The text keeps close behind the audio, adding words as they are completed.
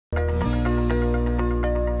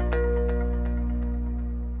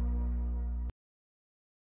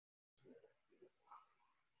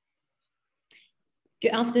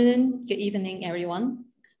Good afternoon, good evening, everyone.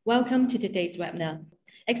 Welcome to today's webinar,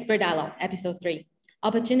 Expert Dialogue EP3,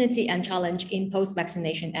 Opportunity and Challenge in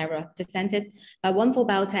Post-Vaccination Era, presented by Wondfo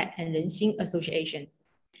and Rexin Association.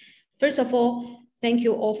 First of all, thank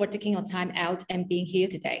you all for taking your time out and being here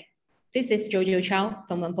today. This is Jojo Chow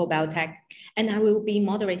from Wondfo Biotech, and I will be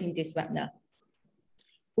moderating this webinar.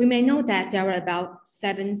 We may know that there are about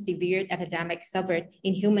 7 severe epidemics suffered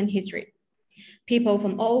in human history. People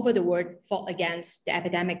from all over the world fought against the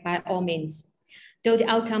epidemic by all means. Though the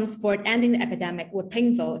outcomes for ending the epidemic were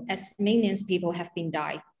painful, as millions of people have been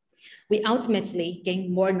died, we ultimately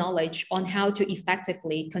gained more knowledge on how to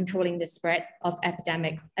effectively controlling the spread of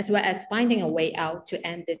epidemic, as well as finding a way out to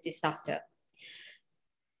end the disaster.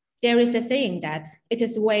 There is a saying that it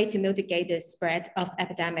is a way to mitigate the spread of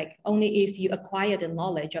epidemic only if you acquire the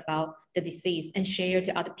knowledge about the disease and share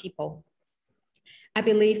to other people. I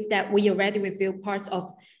believe that we already revealed parts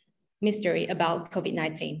of mystery about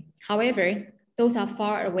COVID-19. However, those are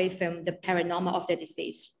far away from the paranormal of the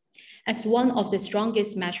disease. As one of the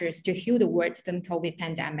strongest measures to heal the world from COVID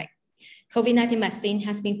pandemic, COVID-19 vaccine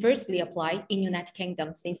has been firstly applied in United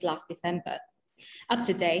Kingdom since last December. Up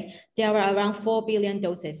to date, there are around 4 billion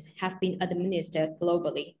doses have been administered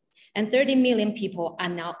globally, and 30 million people are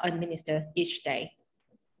now administered each day.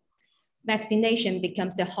 Vaccination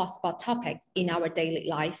becomes the hotspot topic in our daily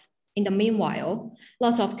life. In the meanwhile,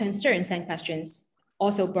 lots of concerns and questions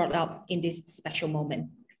also brought up in this special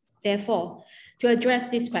moment. Therefore, to address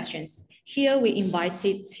these questions, here we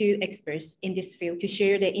invited 2 experts in this field to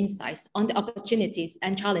share their insights on the opportunities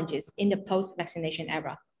and challenges in the post-vaccination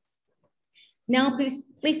era. Now,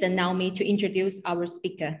 please allow me to introduce our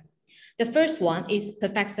speaker. The first one is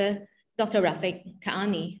Professor Dr. Rafiq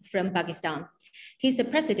Khanani from Pakistan. He's the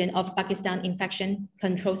president of Pakistan Infection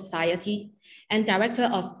Control Society and director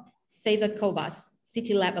of Saver-Kovas,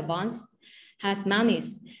 City Lab Advanced,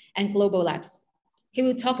 Hasmanis, and Global Labs. He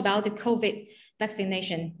will talk about the COVID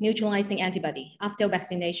vaccination, neutralizing antibody after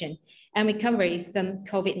vaccination, and recovery from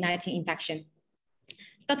COVID-19 infection.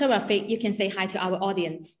 Dr. Rafiq, you can say hi to our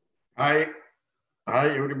audience. Hi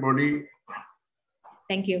everybody.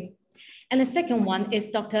 Thank you. And the second one is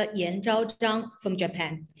Dr. Yanzhao Zhang from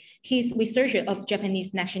Japan. He's researcher of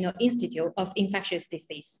Japanese National Institute of Infectious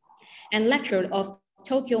Disease and lecturer of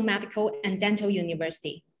Tokyo Medical and Dental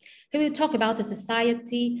University. He will talk about the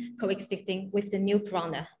society coexisting with the new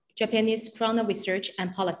corona, Japanese corona research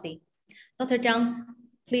and policy. Dr. Zhang,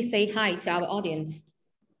 please say hi to our audience.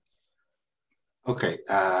 Okay,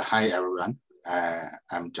 hi everyone.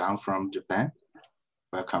 I'm Zhang from Japan.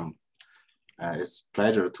 Welcome. It's a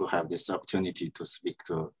pleasure to have this opportunity to speak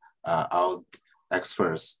to our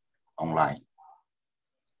experts online.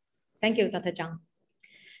 Thank you, Dr. Zhang.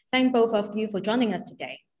 Thank both of you for joining us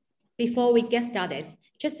today. Before we get started,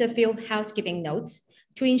 just a few housekeeping notes.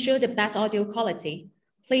 To ensure the best audio quality,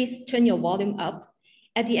 please turn your volume up.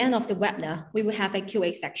 At the end of the webinar, we will have a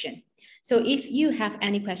Q&A section. So if you have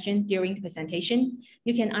any question during the presentation,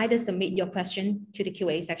 you can either submit your question to the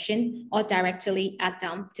Q&A section or directly add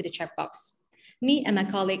them to the chat box. Me and my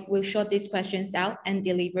colleague will sort these questions out and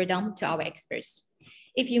deliver them to our experts.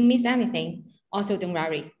 If you miss anything, also don't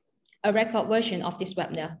worry. A record version of this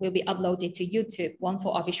webinar will be uploaded to YouTube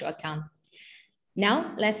Wondfo official account.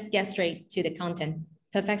 Now, let's get straight to the content.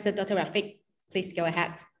 Professor Dr. Rafiq, please go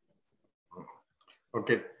ahead.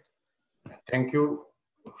 Okay, thank you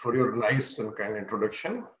for your nice and kind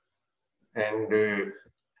introduction. And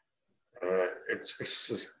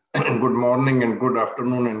it's good morning and good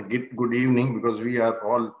afternoon and good evening, because we are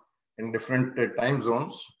all in different time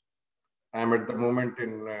zones. I'm at the moment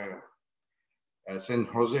in San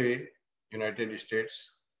Jose, United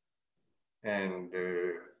States, and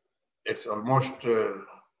it's almost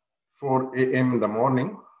 4 a.m. in the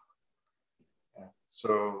morning.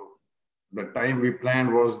 So the time we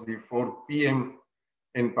planned was the 4 p.m.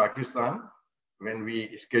 in Pakistan when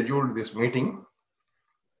we scheduled this meeting.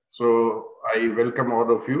 So I welcome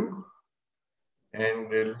all of you,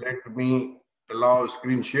 and let me allow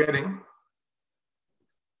screen sharing.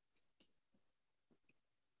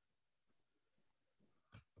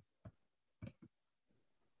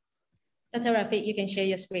 Dr. Rafiq, you can share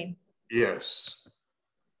your screen. Yes.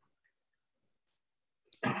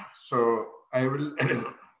 So I will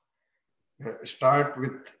start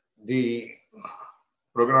with the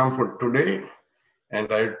program for today,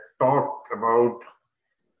 and I talk about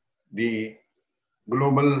the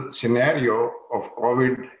global scenario of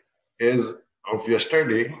COVID as of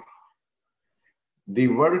yesterday. The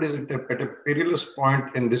world is at a perilous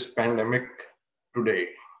point in this pandemic today.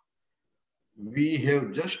 We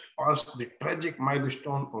have just passed the tragic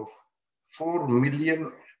milestone of 4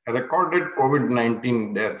 million recorded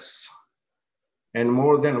COVID-19 deaths and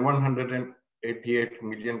more than 188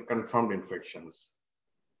 million confirmed infections.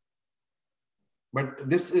 But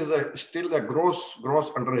this is still a gross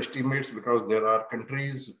underestimates, because there are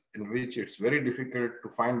countries in which it's very difficult to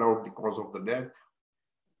find out the cause of the death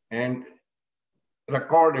and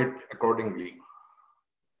record it accordingly.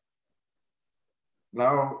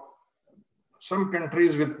 Now, some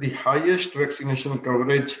countries with the highest vaccination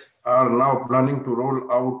coverage are now planning to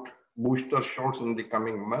roll out booster shots in the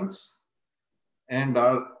coming months and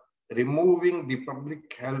are removing the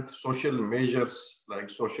public health social measures like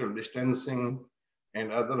social distancing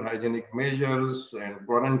and other hygienic measures and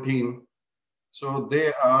quarantine. So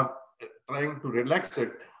they are trying to relax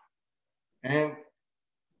it. And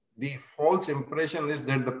the false impression is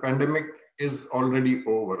that the pandemic is already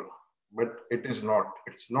over, but it is not.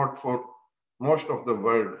 It's not for most of the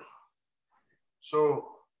world. So,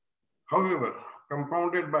 however,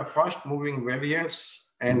 compounded by fast-moving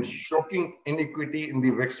variants and shocking inequity in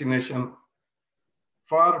the vaccination,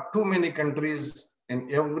 far too many countries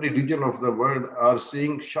in every region of the world are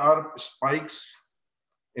seeing sharp spikes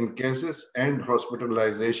in cases and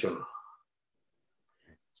hospitalization.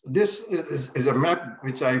 This is a map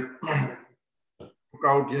which I took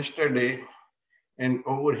out yesterday, and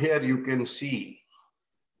over here you can see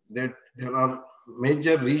that there are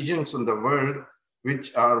major regions in the world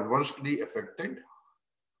which are worstly affected.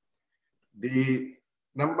 The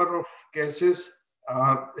number of cases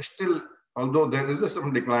are still, although there is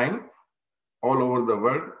some decline all over the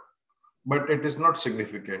world, but it is not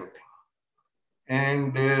significant.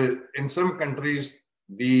 And in some countries,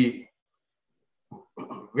 the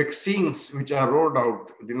vaccines which are rolled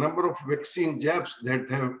out, the number of vaccine jabs that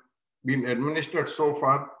have been administered so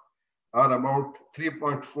far are about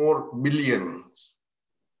 3.4 billion.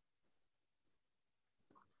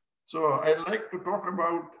 So I'd like to talk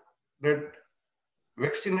about that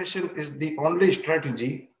vaccination is the only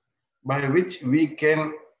strategy by which we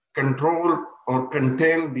can control or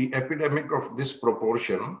contain the epidemic of this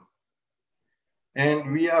proportion.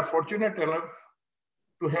 And we are fortunate enough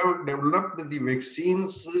to have developed the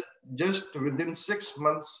vaccines just within 6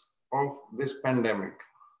 months of this pandemic.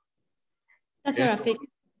 Dr. Rafiq.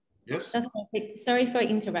 Yes. Dr. Rafiq, sorry for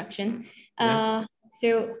interruption. Yes.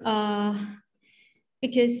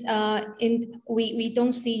 Because we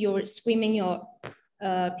don't see your screening your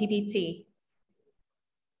PPT.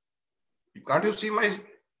 Can't you see my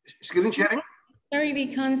screen sharing? Sorry, we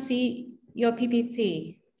can't see your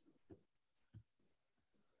PPT.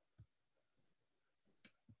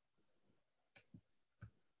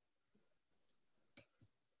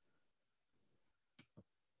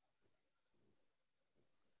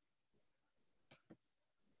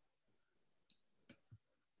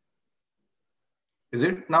 Is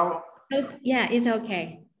it now? Oh, yeah, it's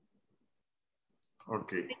okay.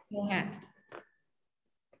 Okay. Go ahead.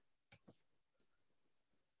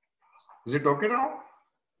 Is it okay now?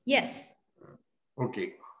 Yes.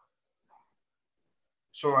 Okay.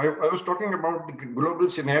 So I was talking about the global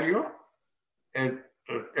scenario.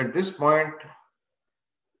 At this point,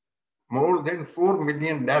 more than 4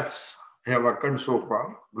 million deaths have occurred so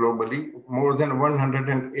far globally. More than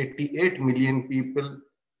 188 million people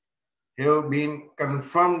have been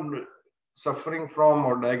confirmed suffering from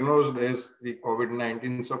or diagnosed as the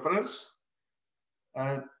COVID-19 sufferers.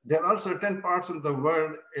 There are certain parts in the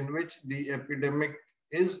world in which the epidemic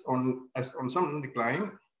is on some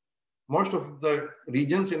decline. Most of the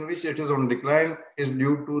regions in which it is on decline is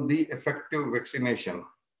due to the effective vaccination.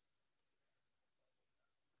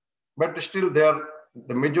 But still the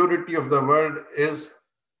majority of the world is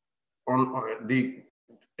on the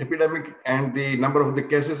epidemic, and the number of the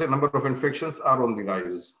cases and number of infections are on the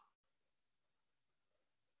rise.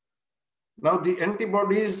 Now the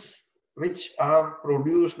antibodies which are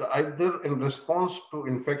produced either in response to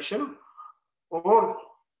infection or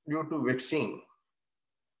due to vaccine,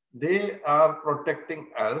 they are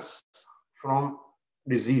protecting us from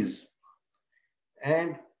disease.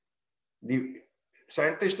 And the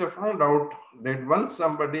scientists have found out that once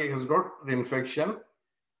somebody has got the infection,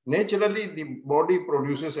 naturally the body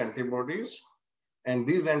produces antibodies, and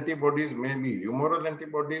these antibodies may be humoral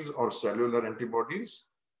antibodies or cellular antibodies.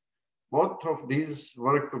 Both of these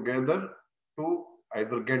work together to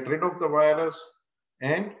either get rid of the virus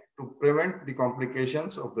and to prevent the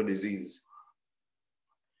complications of the disease.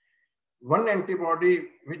 One antibody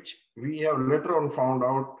which we have later on found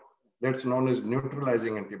out, that's known as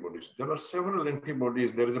neutralizing antibodies. There are several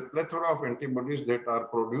antibodies. There is a plethora of antibodies that are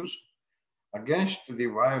produced against the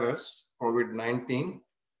virus COVID-19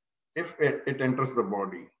 if it enters the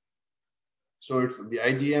body. So it's the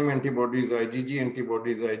IgM antibodies, IgG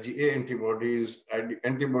antibodies, IgA antibodies,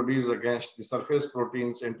 antibodies against the surface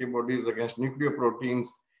proteins, antibodies against nucleoproteins,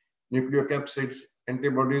 nucleocapsids,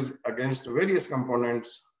 antibodies against various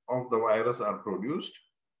components of the virus are produced.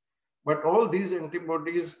 But all these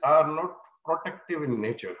antibodies are not protective in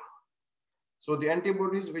nature. So the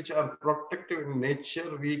antibodies which are protective in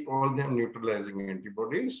nature, we call them neutralizing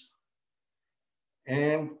antibodies.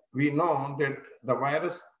 And we know that the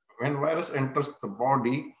virus, when virus enters the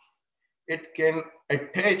body, it can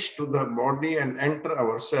attach to the body and enter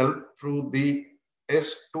our cell through the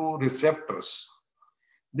S2 receptors.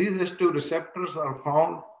 These S2 receptors are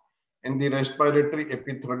found in the respiratory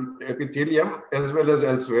epithelium as well as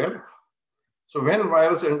elsewhere. So when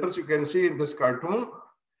virus enters, you can see in this cartoon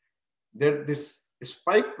that this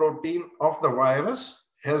spike protein of the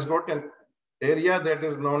virus has got an area that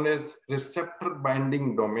is known as receptor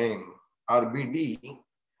binding domain, RBD.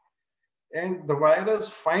 And the virus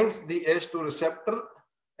finds the S2 receptor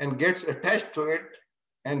and gets attached to it.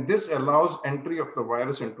 And this allows entry of the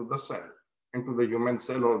virus into the cell, into the human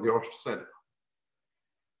cell or the host cell.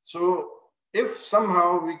 So if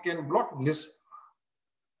somehow we can block this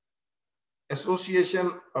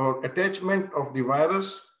association or attachment of the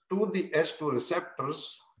virus to the S2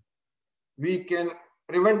 receptors, we can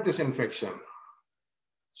prevent this infection.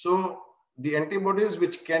 So the antibodies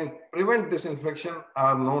which can prevent this infection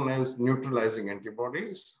are known as neutralizing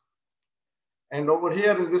antibodies. And over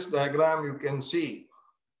here in this diagram, you can see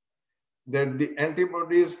that the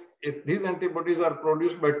antibodies, these antibodies are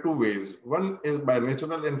produced by two ways. One is by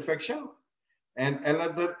natural infection and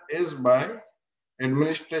another is by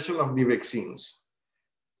administration of the vaccines.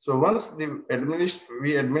 So once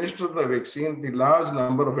we administer the vaccine, the large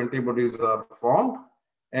number of antibodies are formed,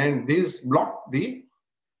 and these block the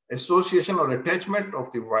association or attachment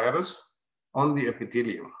of the virus on the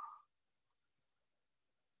epithelium.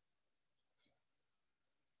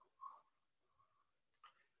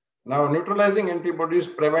 Now, neutralizing antibodies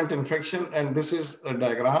prevent infection, and this is a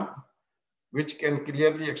diagram which can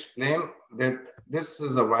clearly explain that this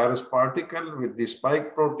is a virus particle with the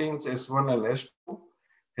spike proteins S1 and S2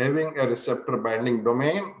 having a receptor binding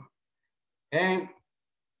domain, and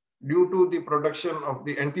due to the production of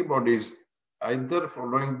the antibodies, either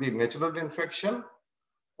following the natural infection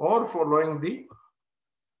or following the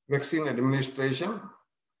vaccine administration,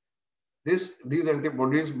 these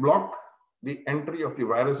antibodies block the entry of the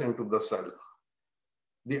virus into the cell.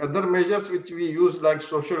 The other measures which we use, like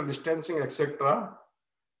social distancing, etc.,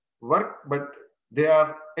 work, but they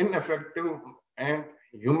are ineffective and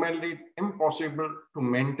humanly impossible to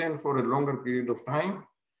maintain for a longer period of time,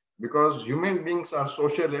 because human beings are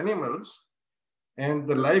social animals and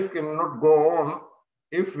the life cannot go on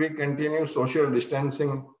if we continue social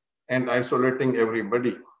distancing and isolating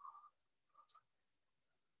everybody.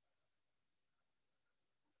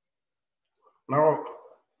 Now,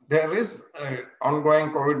 there is an ongoing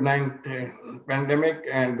COVID-19 pandemic,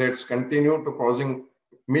 and that's continued to causing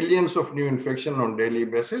millions of new infections on a daily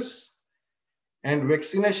basis. And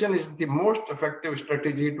vaccination is the most effective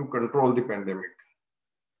strategy to control the pandemic.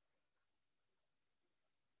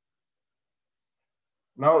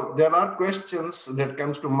 Now, there are questions that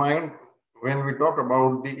comes to mind when we talk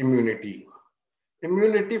about the immunity.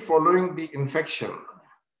 Immunity following the infection.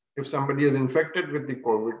 If somebody is infected with the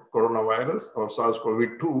coronavirus or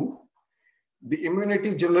SARS-CoV-2, the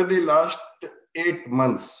immunity generally lasts 8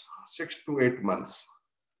 months, 6 to 8 months.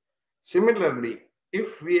 Similarly,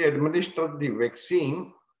 if we administer the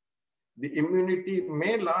vaccine, the immunity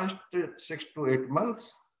may last 6 to 8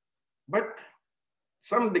 months, but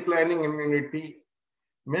some declining immunity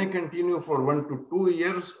may continue for 1 to 2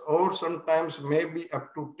 years, or sometimes maybe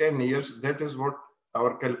up to 10 years. That is what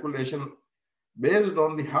our calculation based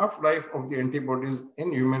on the half-life of the antibodies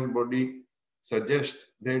in human body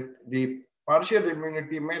suggests, that the partial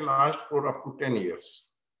immunity may last for up to 10 years.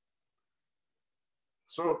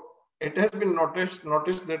 So it has been noticed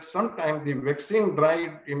that sometimes the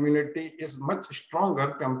vaccine-derived immunity is much stronger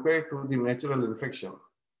compared to the natural infection.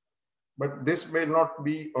 But this may not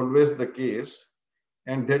be always the case,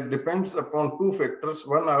 and that depends upon two factors.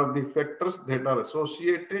 One are the factors that are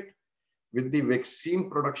associated with the vaccine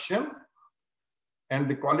production and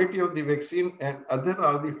the quality of the vaccine, and other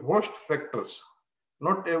are the host factors.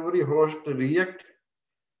 Not every host react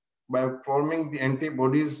by forming the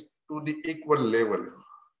antibodies to the equal level.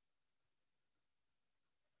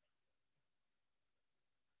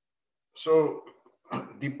 So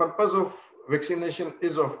the purpose of vaccination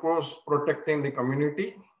is, of course, protecting the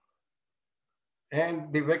community.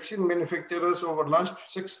 And the vaccine manufacturers over last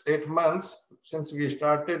 6-8 months, since we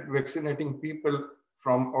started vaccinating people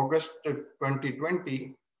from August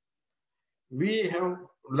 2020, we have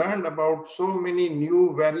learned about so many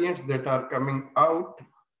new variants that are coming out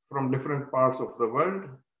from different parts of the world.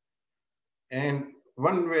 And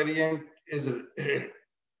one variant is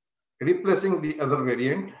replacing the other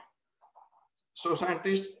variant. So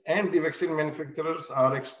scientists and the vaccine manufacturers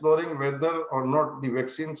are exploring whether or not the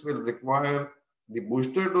vaccines will require the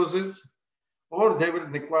booster doses, or they will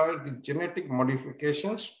require the genetic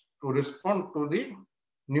modifications to respond to the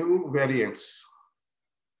new variants.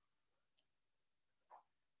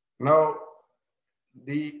 Now,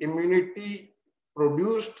 the immunity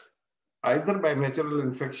produced either by natural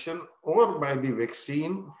infection or by the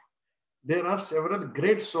vaccine, there are several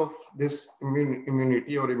grades of this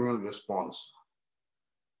immunity or immune response.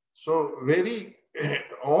 So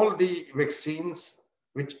all the vaccines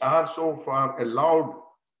which are so far allowed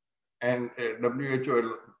and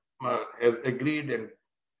WHO has agreed and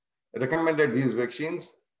recommended these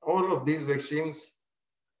vaccines, all of these vaccines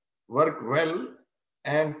work well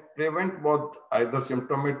and prevent both either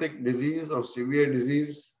symptomatic disease or severe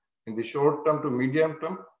disease in the short term to medium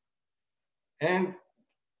term. And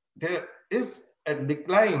there is a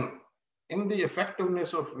decline in the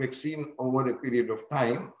effectiveness of vaccine over a period of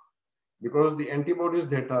time because the antibodies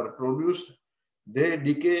that are produced, they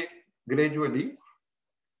decay gradually.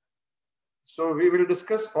 So we will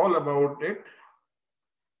discuss all about it.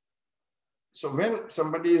 So when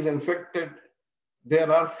somebody is infected,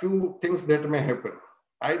 there are few things that may happen.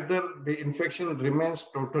 Either the infection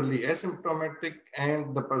remains totally asymptomatic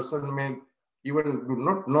and the person may even do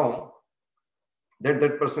not know that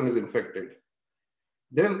that person is infected.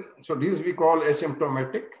 Then, so these we call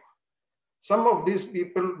asymptomatic. Some of these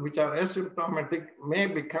people which are asymptomatic may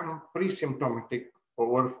become pre-symptomatic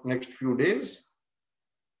over next few days.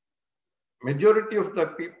 Majority of the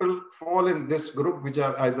people fall in this group which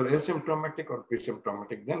are either asymptomatic or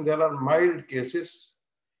pre-symptomatic. Then there are mild cases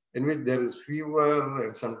in which there is fever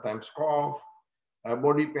and sometimes cough,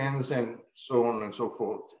 body pains and so on and so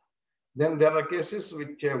forth. Then there are cases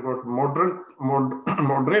which have got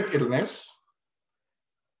moderate illness,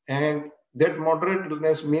 and that moderate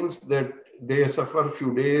illness means that they suffer a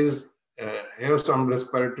few days, have some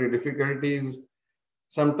respiratory difficulties.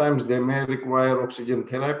 Sometimes they may require oxygen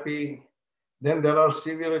therapy. Then there are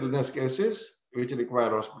severe illness cases which require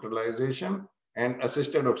hospitalization and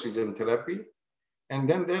assisted oxygen therapy. And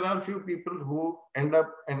then there are few people who end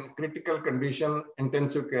up in critical condition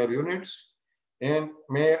intensive care units and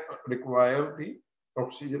may require the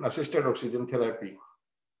assisted oxygen therapy.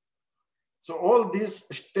 So all these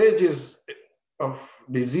stages of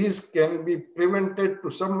disease can be prevented to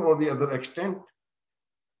some or the other extent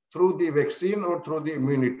through the vaccine or through the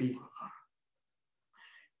immunity.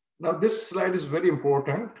 Now this slide is very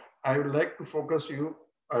important. I would like to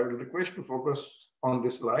I will request to focus on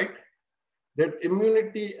this slide, that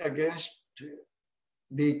immunity against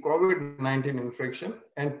the COVID-19 infection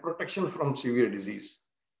and protection from severe disease.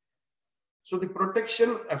 So the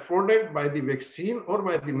protection afforded by the vaccine or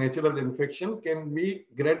by the natural infection can be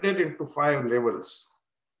graded into 5 levels.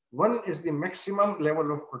 One is the maximum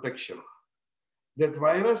level of protection. That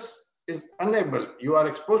virus is unable, you are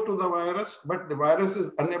exposed to the virus, but the virus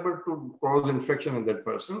is unable to cause infection in that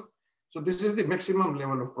person. So this is the maximum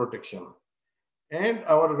level of protection. And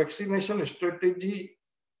our vaccination strategy,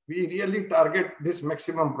 we really target this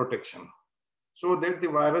maximum protection so that the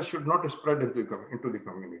virus should not spread into the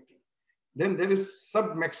community. Then there is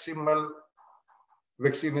sub-maximal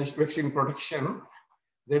vaccine protection,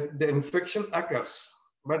 that the infection occurs,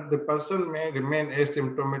 but the person may remain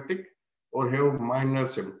asymptomatic or have minor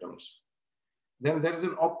symptoms. Then there is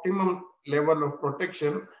an optimum level of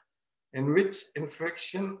protection in which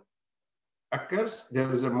infection occurs,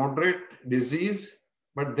 there is a moderate disease,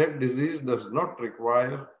 but that disease does not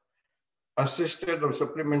require assisted or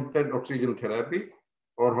supplemented oxygen therapy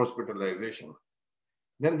or hospitalization.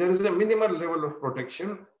 Then there is a minimal level of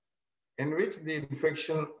protection in which the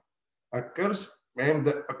infection occurs and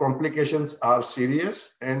the complications are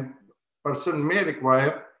serious and person may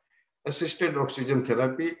require assisted oxygen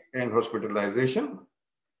therapy and hospitalization.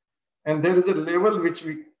 And there is a level which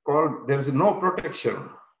we call, there is no protection.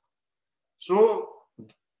 So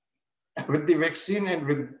with the vaccine and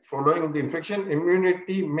with following the infection,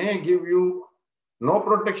 immunity may give you no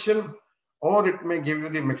protection or it may give you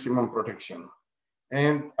the maximum protection.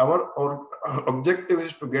 And our objective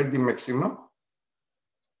is to get the maximum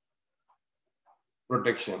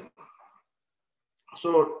protection.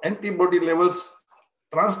 So antibody levels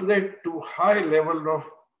translate to high level of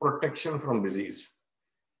protection from disease.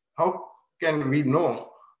 How can we know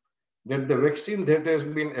that the vaccine that has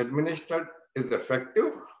been administered is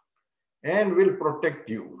effective? and will protect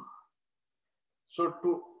you. So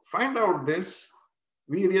to find out this,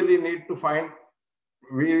 we really need to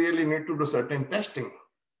do certain testing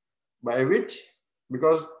by which,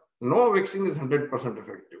 because no vaccine is 100%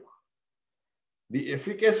 effective. The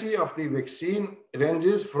efficacy of the vaccine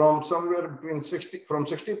ranges from somewhere between 60%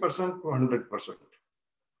 to 100%.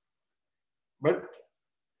 But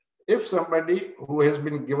if somebody who has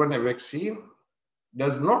been given a vaccine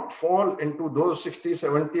does not fall into those 60,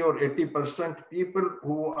 70, or 80% people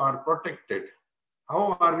who are protected,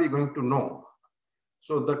 how are we going to know?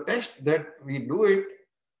 So the tests that we do it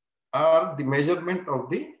are the measurement of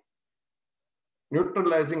the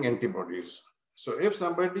neutralizing antibodies. So if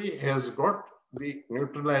somebody has got the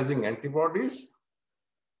neutralizing antibodies,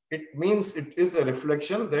 it means it is a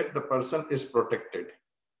reflection that the person is protected.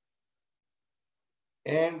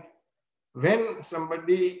 And when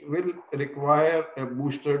somebody will require a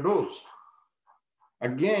booster dose,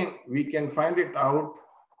 again, we can find it out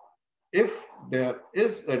if there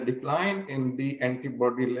is a decline in the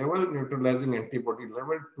antibody level, neutralizing antibody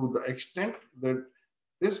level, to the extent that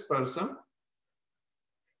this person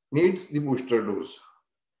needs the booster dose.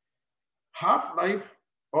 Half-life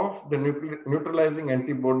of the neutralizing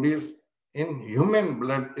antibodies in human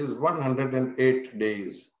blood is 108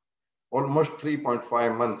 days, almost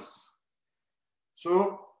 3.5 months.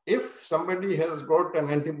 So if somebody has got an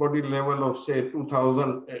antibody level of, say,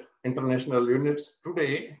 2000 international units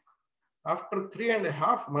today, after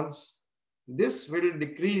 3.5 months, this will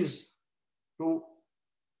decrease to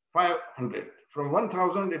 500. From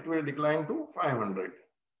 1000, it will decline to 500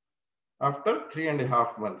 after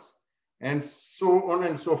 3.5 months, and so on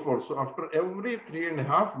and so forth. So after every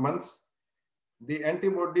 3.5 months, the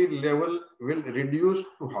antibody level will reduce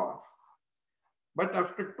to half. But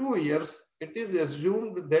after 2 years, it is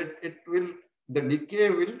assumed that the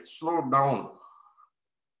decay will slow down.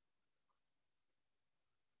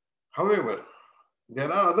 However,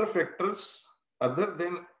 there are other factors other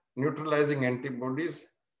than neutralizing antibodies,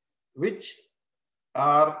 which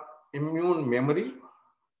are immune memory.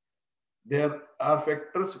 There are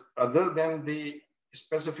factors other than the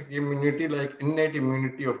specific immunity, like innate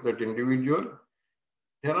immunity of that individual.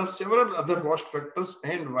 There are several other host factors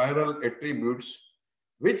and viral attributes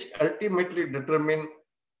which ultimately determine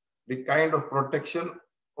the kind of protection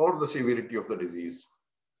or the severity of the disease.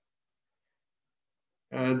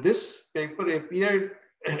 This paper appeared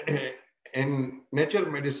in Nature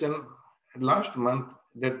Medicine last month,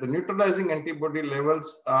 that the neutralizing antibody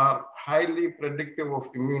levels are highly predictive of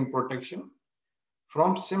immune protection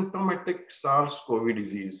from symptomatic SARS-CoV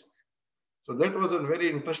disease. So that was a very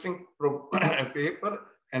interesting paper,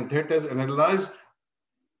 and that has analyzed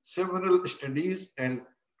several studies and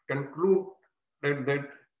concluded that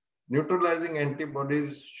neutralizing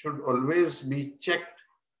antibodies should always be checked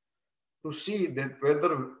to see that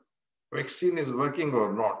whether vaccine is working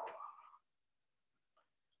or not.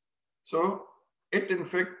 So it in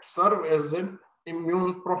fact serves as an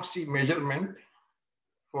immune proxy measurement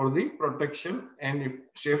for the protection and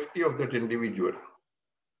safety of that individual.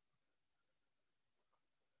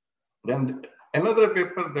 Then another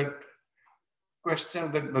paper that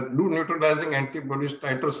questioned that do neutralizing antibodies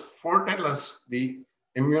titers foretell us the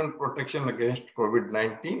immune protection against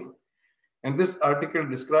COVID-19. And this article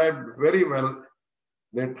described very well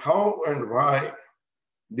that how and why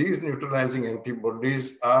these neutralizing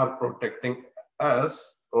antibodies are protecting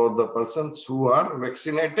us or the persons who are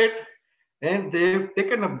vaccinated and they've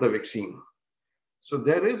taken up the vaccine. So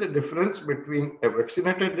there is a difference between a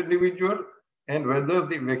vaccinated individual and whether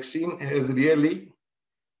the vaccine has really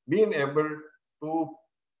been able to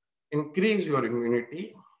increase your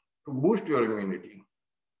immunity, to boost your immunity.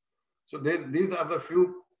 So these are the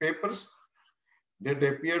few papers that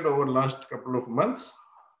appeared over the last couple of months.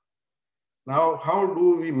 Now, how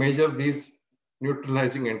do we measure these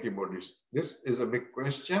neutralizing antibodies? This is a big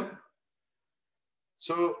question.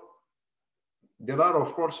 So there are,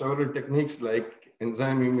 of course, several techniques like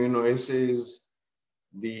enzyme immunoassays,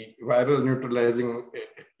 the viral neutralizing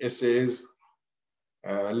assays,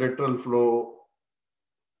 lateral flow,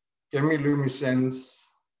 chemiluminescence,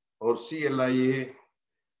 or CLIA.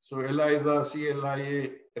 So ELISA, CLIA,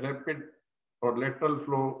 rapid or lateral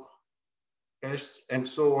flow tests, and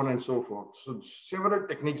so on and so forth. So several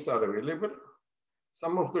techniques are available.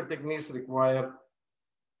 Some of the techniques require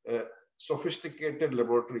sophisticated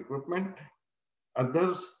laboratory equipment.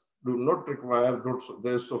 Others do not require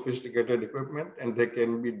those sophisticated equipment, and they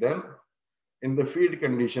can be done in the field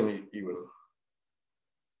condition even.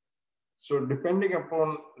 So depending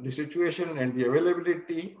upon the situation and the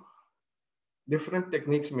availability, different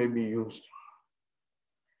techniques may be used.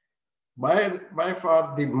 By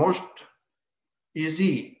far, the most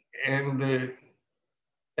easy and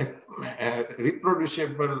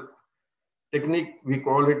reproducible technique, we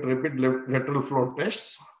call it rapid lateral flow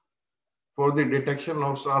tests for the detection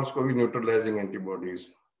of SARS-CoV neutralizing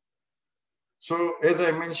antibodies. So as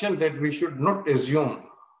I mentioned, that we should not assume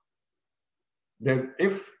that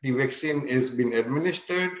if the vaccine is being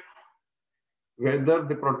administered, whether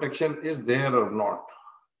the protection is there or not.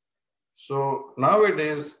 So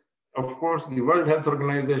nowadays, of course, the World Health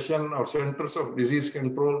Organization or Centers of Disease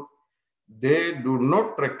Control, they do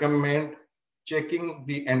not recommend checking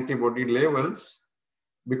the antibody levels,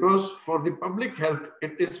 because for the public health,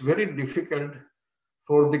 it is very difficult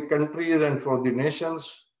for the countries and for the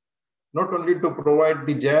nations not only to provide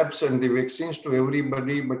the jabs and the vaccines to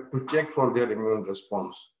everybody, but to check for their immune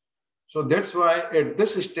response. So that's why at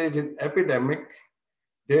this stage in epidemic,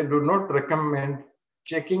 they do not recommend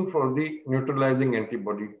checking for the neutralizing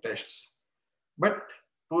antibody tests. But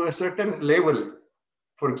to a certain level,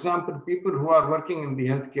 for example, people who are working in the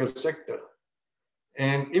healthcare sector,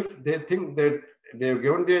 and if they think that they've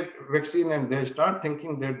given their vaccine and they start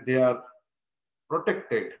thinking that they are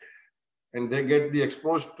protected and they get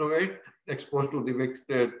exposed to it, exposed to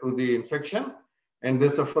the infection, and they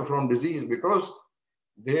suffer from disease because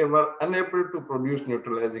they were unable to produce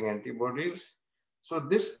neutralizing antibodies. So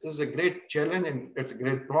this is a great challenge and it's a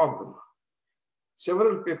great problem.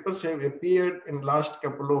 Several papers have appeared in last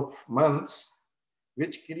couple of months,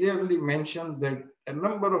 which clearly mention that a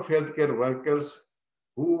number of healthcare workers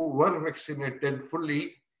who were vaccinated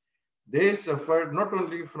fully, they suffered not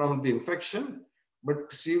only from the infection,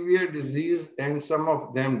 but severe disease, and some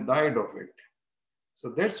of them died of it.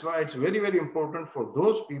 So that's why it's very, very important for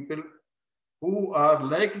those people who are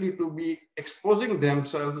likely to be exposing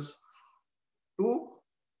themselves to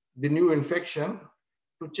the new infection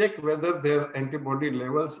to check whether their antibody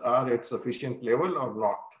levels are at sufficient level or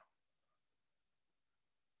not.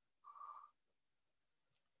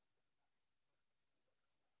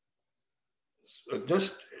 So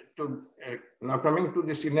just to now coming to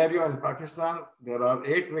the scenario in Pakistan, there are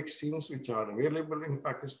 8 vaccines which are available in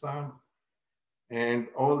Pakistan, and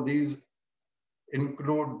all these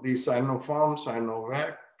include the Sinopharm,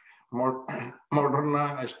 Sinovac,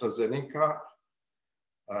 Moderna, AstraZeneca,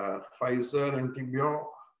 Pfizer, Antibio,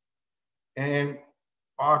 and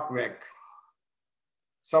Parkvac.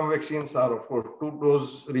 Some vaccines are, of course,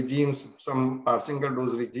 2-dose regimes, some are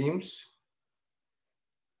single-dose regimes.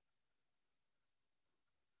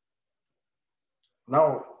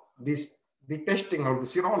 Now, the testing of the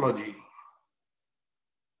serology,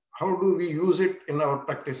 how do we use it in our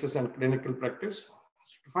practices and clinical practice?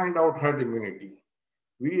 To find out herd immunity,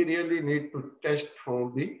 we really need to test for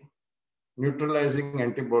the neutralizing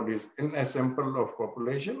antibodies in a sample of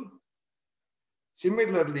population.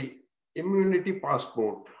 Similarly, immunity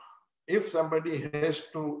passport. If somebody has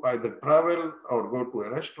to either travel or go to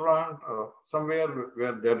a restaurant or somewhere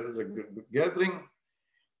where there is a gathering,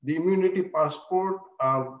 the immunity passport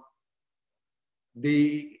are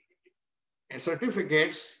the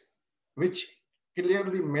certificates which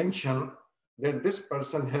clearly mention that this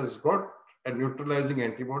person has got a neutralizing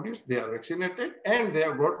antibodies, they are vaccinated and they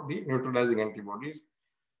have got the neutralizing antibodies.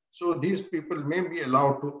 So these people may be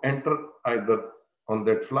allowed to enter either on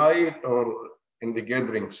that flight or in the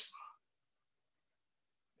gatherings.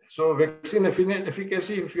 So vaccine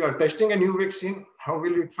efficacy, if you are testing a new vaccine, how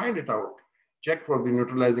will you find it out? Check for the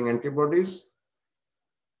neutralizing antibodies.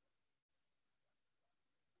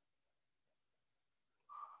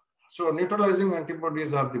 So neutralizing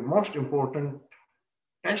antibodies are the most important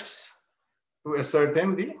tests to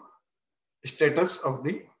ascertain the status of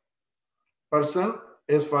the person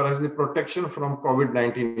as far as the protection from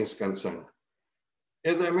COVID-19 is concerned.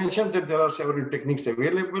 As I mentioned, that there are several techniques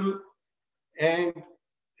available, and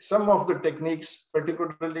some of the techniques,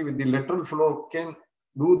 particularly with the lateral flow, can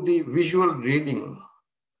do the visual reading.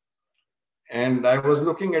 And I was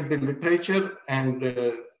looking at the literature and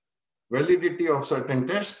validity of certain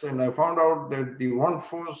tests, and I found out that the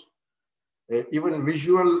Wondfo's even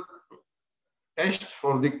visual test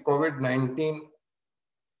for the COVID-19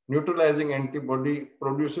 neutralizing antibody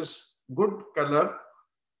produces good color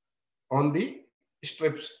on the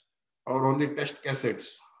strips or on the test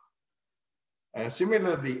cassettes.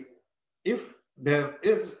 Similarly, if there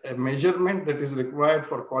is a measurement that is required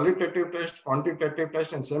for qualitative test, quantitative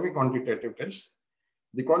test, and semi-quantitative test,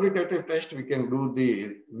 the qualitative test, we can do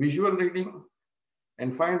the visual reading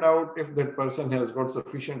and find out if that person has got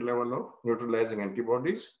sufficient level of neutralizing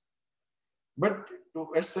antibodies. But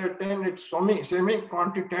to ascertain it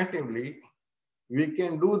semi-quantitatively, we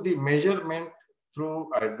can do the measurement through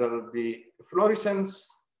either the fluorescence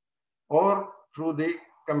or through the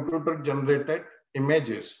computer-generated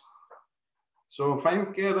images. So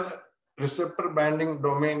fine care receptor binding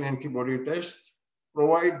domain antibody tests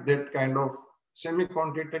provide that kind of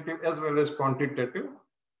semi-quantitative as well as quantitative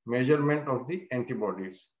measurement of the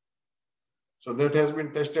antibodies. So that has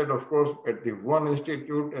been tested, of course, at the one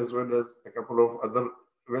institute as well as a couple of other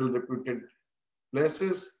well-reputed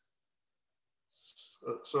places.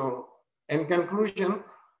 So in conclusion,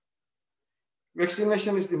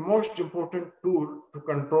 vaccination is the most important tool to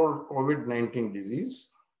control COVID-19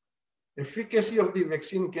 disease. Efficacy of the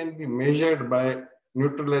vaccine can be measured by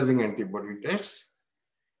neutralizing antibody tests,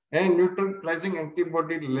 and neutralizing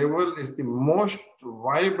antibody level is the most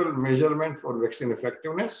viable measurement for vaccine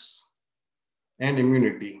effectiveness and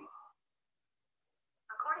immunity.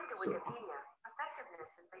 According to Wikipedia,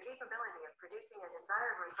 effectiveness is the capability of producing a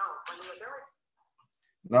desired result when the ability.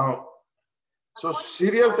 Now, so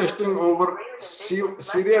serial testing over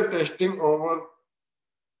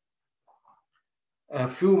a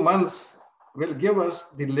few months will give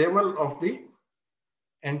us the level of the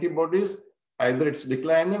antibodies. Either it's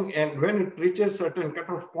declining, and when it reaches certain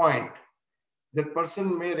cutoff point, that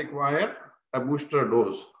person may require a booster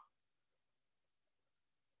dose.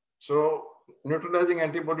 So neutralizing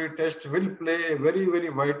antibody test will play a very, very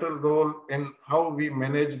vital role in how we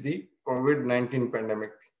manage the COVID-19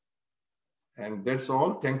 pandemic. And that's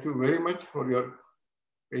all. Thank you very much for your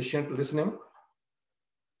patient listening.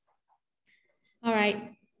 All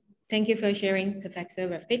right. Thank you for sharing, Professor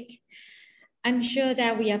Rafiq. I'm sure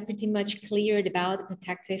that we are pretty much clear about the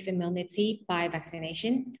protective immunity by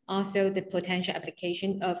vaccination, also the potential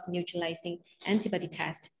application of neutralizing antibody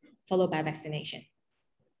test followed by vaccination.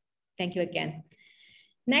 Thank you again.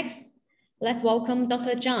 Next, let's welcome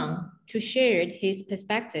Dr. Zhang to share his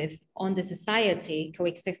perspective on the society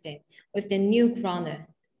coexisting with the new corona,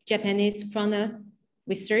 Japanese corona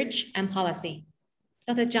research and policy.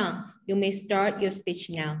 Dr. Zhang, you may start your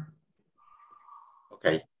speech now.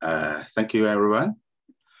 Okay, thank you, everyone.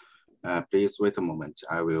 Please wait a moment.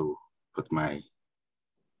 I will put my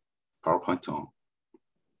PowerPoint on.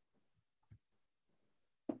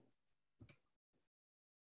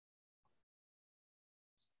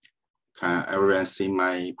 Can everyone see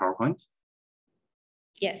my PowerPoint?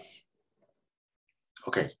 Yes.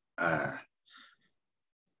 Okay.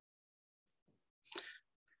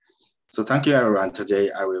 So thank you, everyone. Today,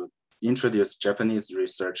 I will introduce Japanese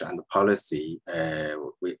research and policy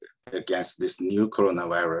against this new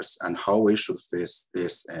coronavirus and how we should face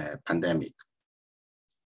this pandemic.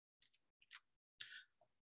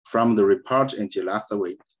 From the report until last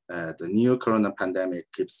week, the new corona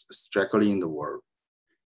pandemic keeps struggling the world.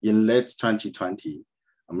 In late 2020,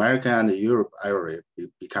 America and the Europe area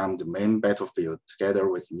become the main battlefield together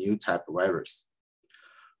with new type virus,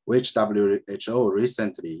 which WHO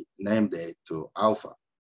recently named it to Alpha.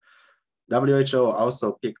 WHO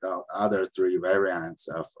also picked out other 3 variants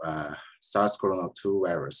of SARS-CoV-2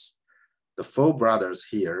 virus. The 4 brothers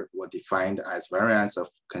here were defined as variants of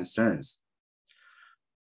concerns.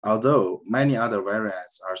 Although many other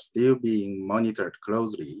variants are still being monitored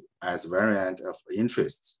closely as variants of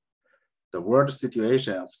interest, the world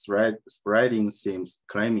situation of spreading seems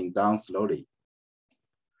climbing down slowly.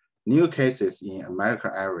 New cases in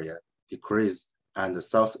America area decreased and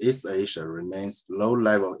Southeast Asia remains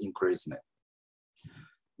low-level increasement.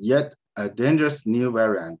 Yet a dangerous new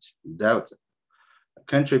variant, Delta,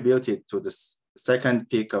 contributed to the second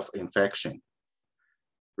peak of infection,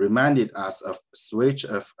 reminded us of switch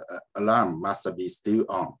of alarm must be still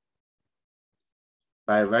on.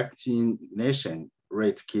 By vaccination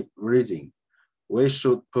rate keep rising, we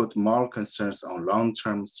should put more concerns on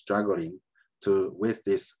long-term struggling with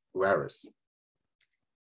this virus.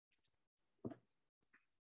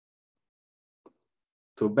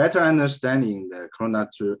 To better understanding the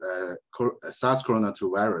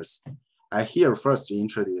SARS-CoV-2 virus, I here first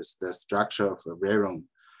introduce the structure of the virome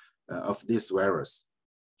of this virus.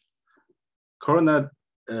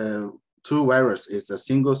 Corona-2 virus is a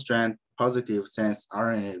single-strand positive sense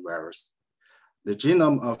RNA virus. The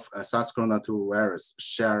genome of SARS-CoV-2 virus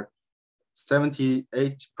share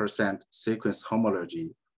 78% sequence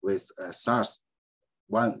homology with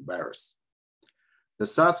SARS-1 virus. The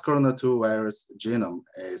SARS-CoV-2 virus genome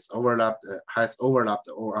has overlapped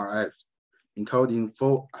ORF, encoding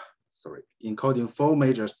 4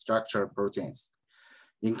 major structure proteins,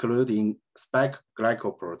 including spike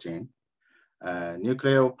glycoprotein,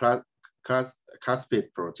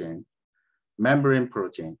 nucleocaspid protein, membrane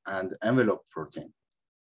protein, and envelope protein,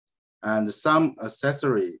 and some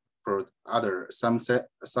other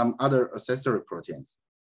accessory proteins.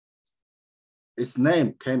 Its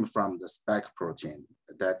name came from the spike protein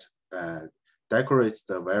that decorates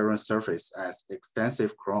the virion surface as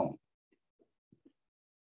extensive chrome.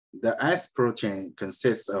 The S protein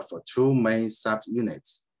consists of two main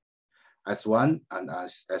subunits, S1 and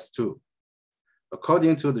S2.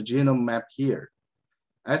 According to the genome map here,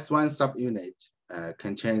 S1 subunit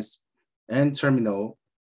contains N-terminal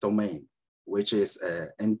domain, which is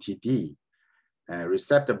NTD,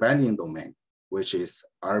 receptor binding domain, which is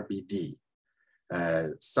RBD,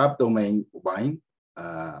 subdomain 1,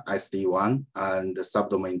 SD1, and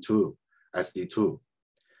subdomain 2, SD2.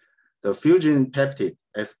 The fusion peptide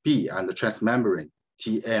FP and the transmembrane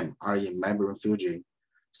TM are in membrane fusion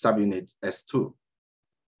subunit S2.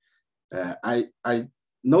 I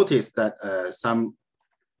noticed that some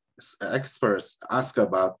experts ask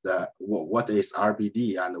about what is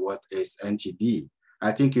RBD and what is NTD.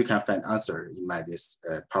 I think you can find answer in this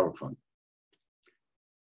PowerPoint.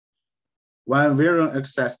 When virion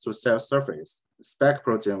access to cell surface, spike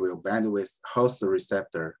protein will bind with host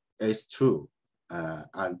receptor ACE2,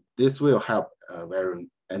 and this will help virion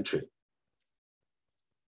entry.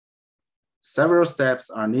 Several steps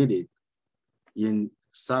are needed in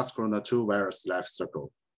SARS-CoV-2 virus life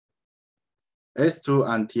cycle. ACE2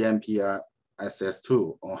 and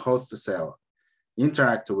TMPRSS2 on host cell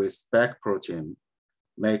interact with spike protein,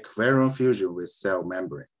 make virion fusion with cell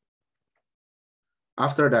membrane.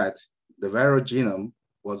 After that, the viral genome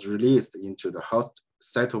was released into the host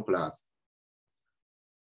cytoplasm.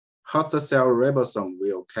 Host cell ribosome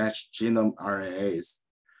will catch genome RNAs,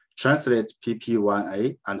 translate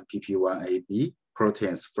PP1A and PP1AB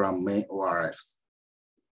proteins from main ORFs.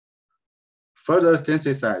 Further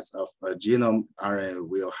synthesis of a genome RNA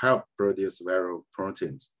will help produce viral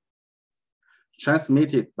proteins.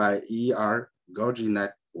 Transmitted by ER Golgi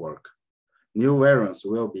network, new virions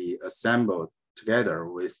will be assembled together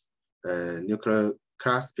with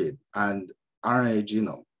nucleocapsid and RNA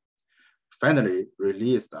genome, finally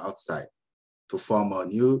released outside to form a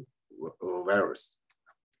new virus.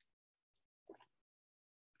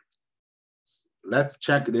 Let's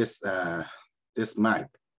check this, this map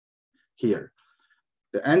here.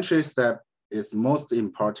 The entry step is most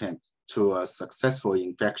important to a successful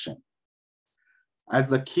infection. As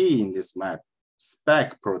the key in this map,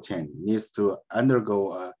 spike protein needs to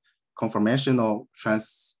undergo a conformational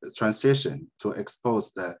transition to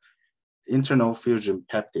expose the internal fusion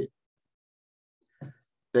peptide.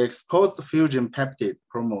 The exposed fusion peptide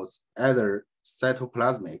promotes either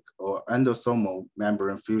cytoplasmic or endosomal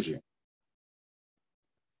membrane fusion.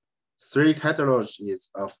 3 catalogs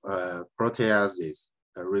of proteases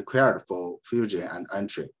are required for fusion and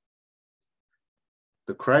entry.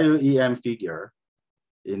 The cryo-EM figure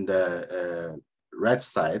in the right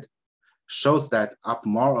side shows that up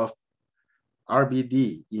more of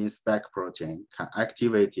RBD in spike protein can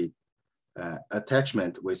activate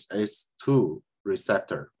attachment with ACE2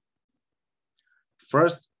 receptor.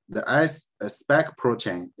 First, the spike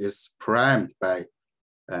protein is primed by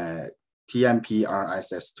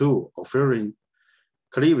TMPRSS2 offering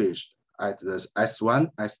cleavage at the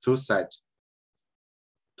S1, S2 site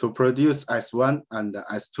to produce S1 and the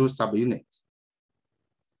S2 subunits.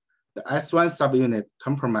 The S1 subunit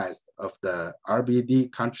comprised of the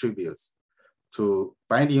RBD contributes to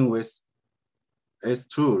binding with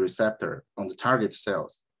ACE2 receptor on the target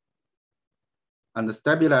cells and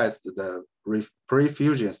stabilized the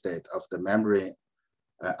pre-fusion state of the membrane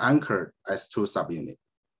anchored S2 subunit.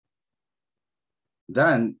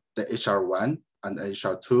 Then the HR1 and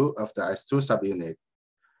HR2 of the S2 subunit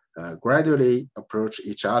gradually approach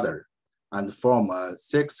each other and form a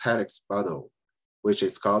 6-helix bundle, which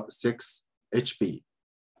is called 6HB.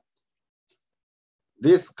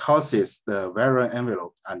 This causes the viral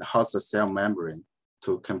envelope and host cell membrane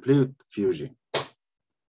to complete fusion.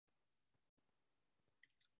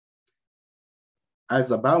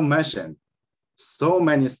 As above mentioned, so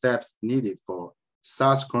many steps needed for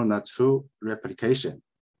SARS-CoV-2 replication.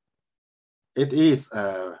 It is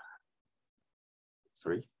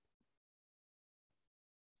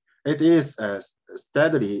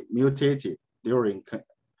steadily mutated during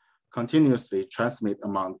continuously transmit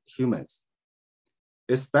among humans,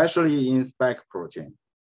 especially in spike protein.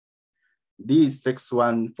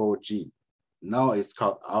 D614G, now it's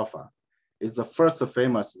called alpha, is the first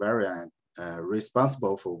famous variant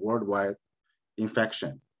responsible for worldwide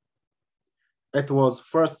infection. It was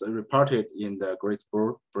first reported in the Great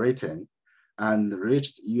Britain and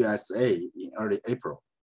reached USA in early April.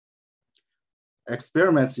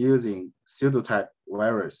 Experiments using pseudotype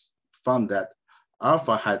virus found that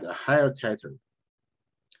alpha had a higher titer.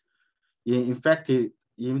 In infected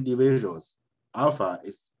individuals, alpha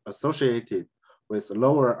is associated with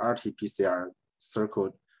lower RT-PCR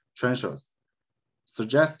circuit thresholds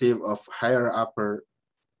suggestive of higher upper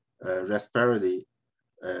respiratory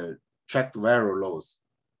tract viral loads,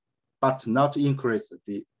 but not increase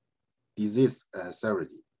the disease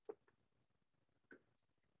severity.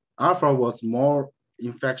 Alpha was more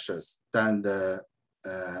infectious than the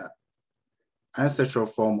ancestral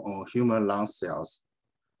form on human lung cells,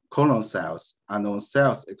 colon cells, and on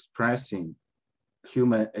cells expressing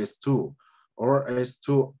human S2 or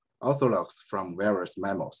S2 ortholog from various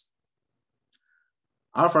mammals.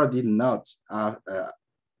 Alpha did not a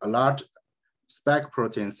large spike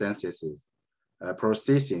protein synthesis,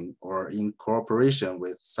 processing, or in cooperation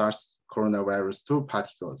with SARS-CoV-2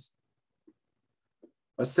 particles.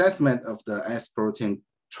 Assessment of the S protein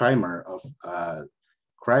trimer of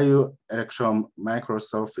cryo-electron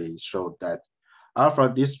microscopy showed that alpha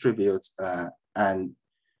distributes an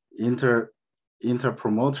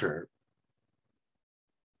interpromoter.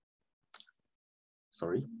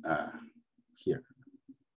 Sorry, here.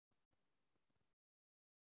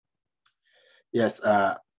 Yes,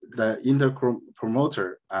 the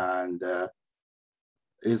interpromoter and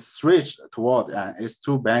is switched toward an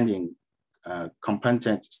S2 binding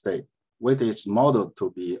competent state, which is modeled to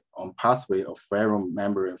be on pathway of viral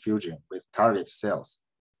membrane fusion with target cells.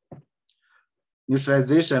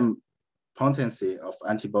 Neutralization potency of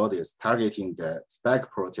antibodies targeting the spike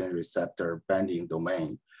protein receptor binding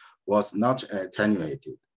domain was not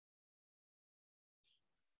attenuated.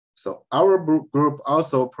 So our group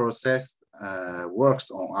also processed works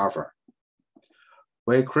on alpha.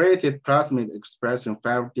 We created plasmid expressing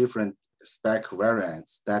 5 different spike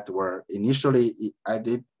variants that were initially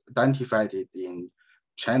identified in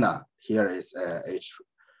China. Here is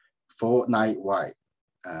H49Y,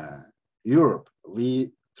 Europe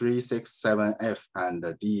V367F and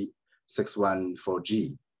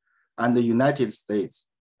D614G, and the United States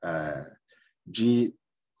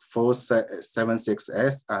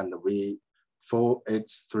G476S and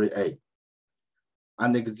V483A,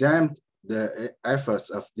 and examined the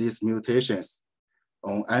efforts of these mutations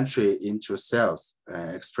on entry into cells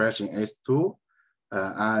expressing S2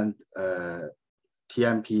 and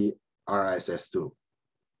TMP-RSS2.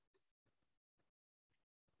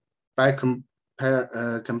 By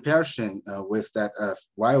comparison with that of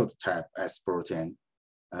wild type S protein,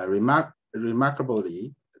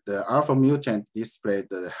 remarkably, the alpha mutant displayed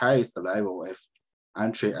the highest level of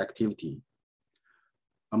entry activity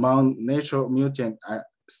among natural mutant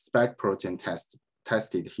spike protein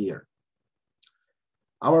tested here.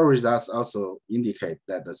 Our results also indicate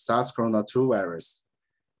that the SARS-CoV-2 virus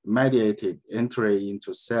mediated entry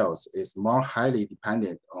into cells is more highly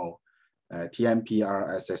dependent on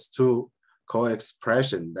TMP-RSS2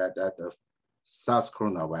 co-expression than that of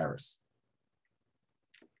SARS-CoV virus.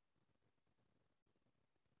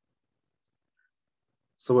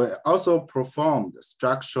 So we also performed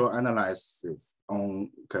structural analysis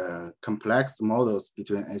on complex models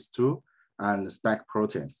between S2 and spike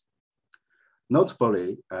proteins.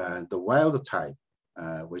 Notably, the wild type,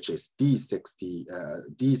 which is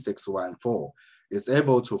D614, is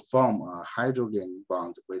able to form a hydrogen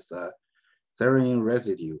bond with a serine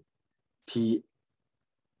residue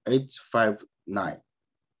T859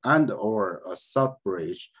 and or a salt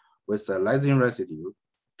bridge with a lysine residue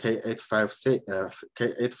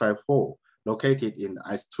K854 located in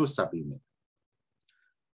S2 subunit.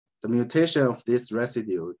 The mutation of this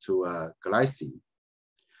residue to a glycine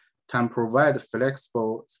can provide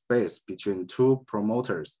flexible space between 2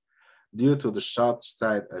 promoters due to the short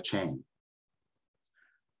side chain,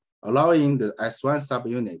 allowing the S1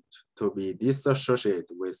 subunit to be dissociated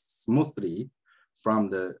smoothly from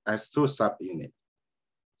the S2 subunit,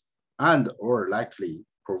 and or likely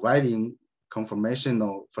providing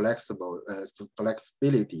conformational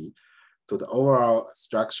flexibility to the overall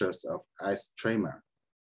structures of S trimer,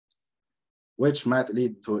 which might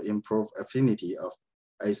lead to improved affinity of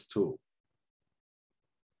S2.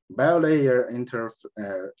 Biolayer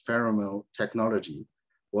interferometry technology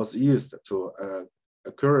was used to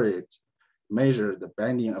accurately measure the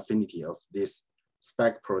binding affinity of these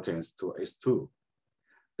spike proteins to S2.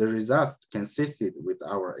 The results consisted with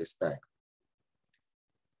our expect.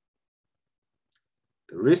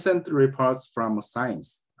 The recent reports from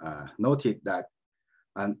Science noted that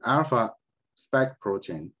an alpha spike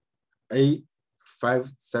protein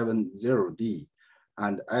A570D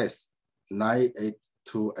and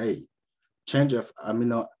S982A change of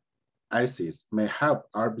amino acids may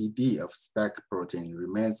help RBD of spike protein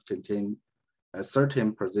remains contained a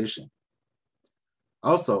certain position.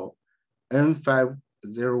 Also,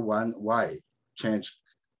 N501Y change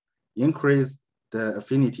increased the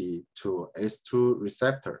affinity to S2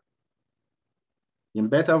 receptor. In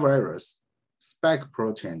beta virus, spike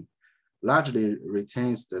protein largely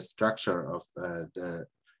retains the structure of the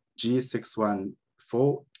G614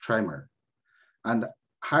 trimer and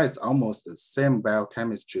has almost the same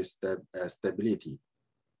biochemistry stability.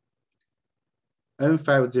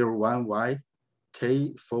 N501Y,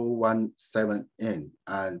 K417N,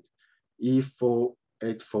 and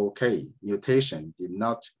E484K mutation did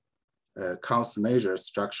not cause major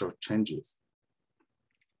structural changes.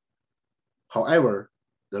 However,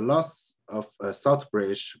 the loss of a salt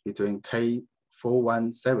bridge between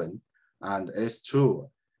K417 and S2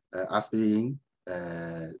 aspirin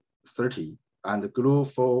 30 and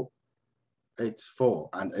GLU484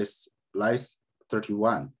 and S-lyse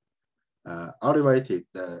 31 elevated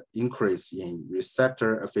the increase in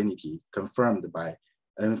receptor affinity confirmed by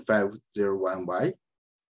N501Y,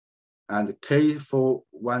 and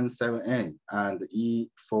K417N and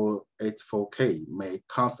E484K may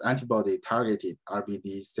cause antibody-targeted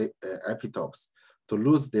RBD epitopes to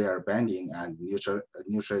lose their binding and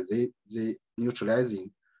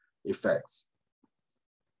neutralizing effects.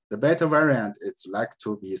 The beta variant is likely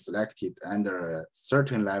to be selected under a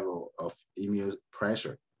certain level of immune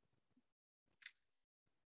pressure.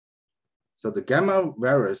 So the gamma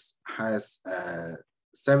virus has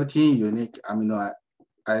 17 unique amino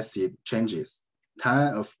acid changes,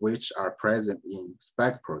 10 of which are present in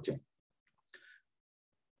spike protein.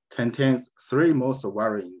 Contains 3 most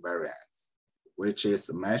worrying variants, which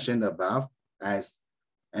is mentioned above as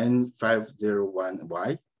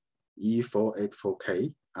N501Y,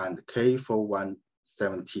 E484K, and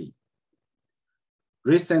K417T.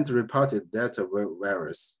 Recent reported Delta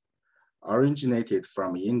virus originated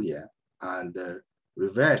from India and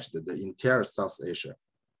ravaged the entire South Asia.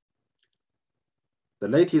 The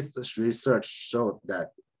latest research showed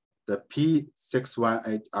that the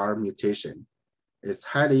P618R mutation is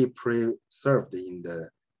highly preserved in the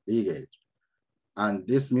lineage, and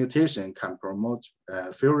this mutation can promote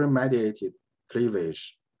furin-mediated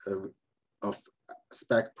cleavage of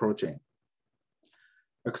spike protein,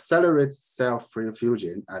 accelerate cell-free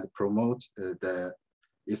fusion, and promote the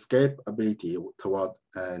escape ability toward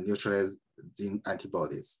neutralizing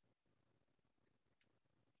antibodies.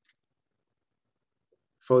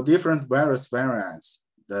 For different virus variants,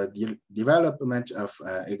 the development of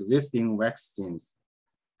existing vaccines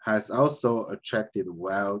has also attracted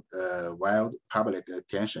wild public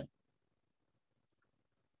attention.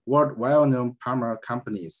 World well-known pharma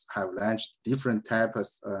companies have launched different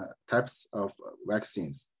types of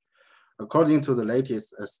vaccines. According to the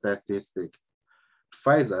latest statistics,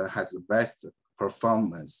 Pfizer has the best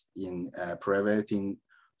performance in preventing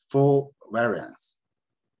 4 variants.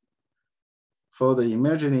 For the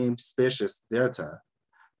emerging species Delta,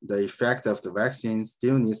 the effect of the vaccine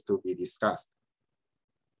still needs to be discussed.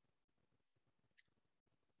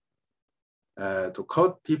 To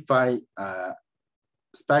codify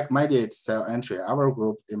spike-mediated cell entry, our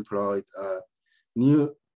group employed a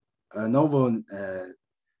novel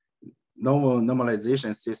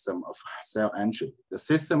normalization system of cell entry. The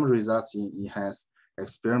system results in enhanced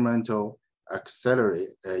experimental accelerate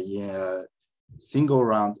in a single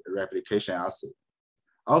round replication assay.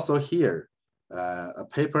 Also here, a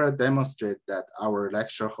paper demonstrates that our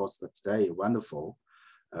lecture host today, Wondfo,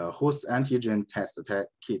 whose antigen test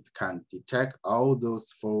kit can detect all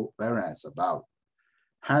those 4 variants above,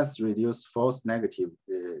 has reduced false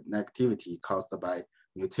negativity caused by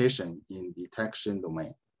mutation in detection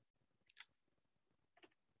domain.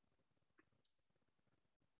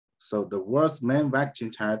 So the world's main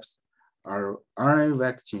vaccine types are RNA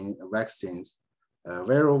vaccines,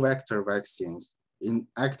 viral vector vaccines,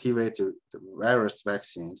 inactivated virus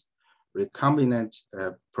vaccines, recombinant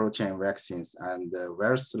protein vaccines, and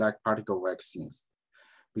virus-like particle vaccines.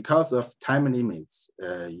 Because of time limits,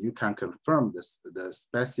 you can confirm the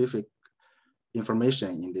specific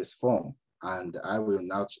information in this form, and I will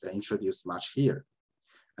not introduce much here.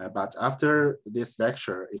 But after this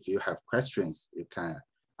lecture, if you have questions, you can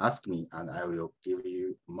ask me and I will give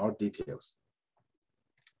you more details.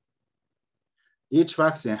 Each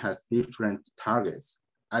vaccine has different targets.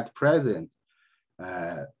 At present,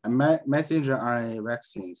 messenger RNA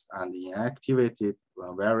vaccines and inactivated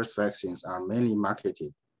virus vaccines are mainly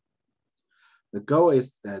marketed. The goal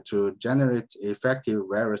is to generate effective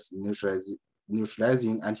virus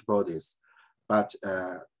neutralizing antibodies, but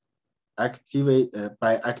by activating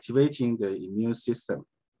the immune system.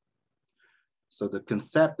 So the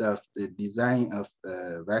concept of the design of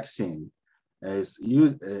vaccine is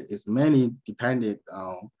mainly dependent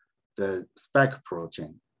on the spike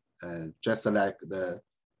protein, just like the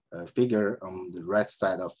figure on the right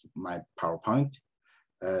side of my PowerPoint.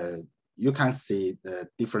 you can see the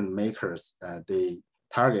different makers, they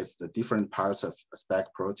target the different parts of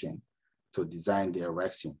spike protein to design their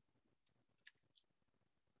vaccine.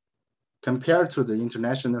 Compared to the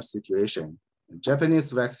international situation,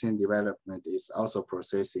 Japanese vaccine development is also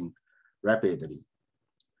processing rapidly.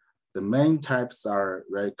 The main types are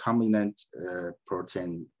recombinant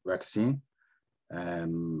protein vaccine,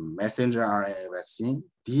 messenger RNA vaccine,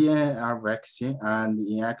 DNA vaccine, and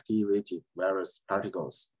inactivated virus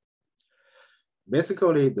particles.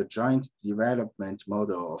 Basically, the joint development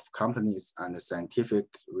model of companies and scientific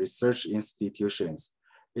research institutions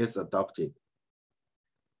is adopted.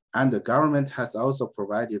 And the government has also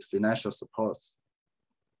provided financial supports.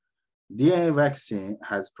 DNA vaccine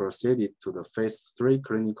has proceeded to the phase 3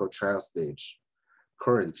 clinical trial stage.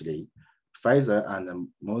 Currently, Pfizer and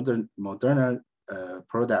Moderna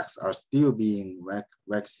products are still being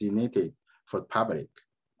vaccinated for the public.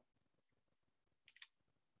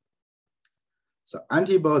 So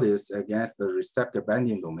antibodies against the receptor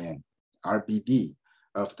binding domain, RBD,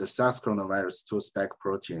 of the SARS-CoV-2 spike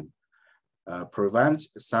protein prevent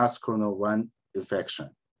SARS-CoV-1 infection.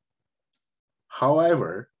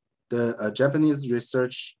 However, the Japanese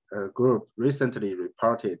research group recently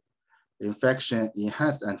reported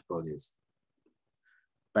infection-enhanced antibodies.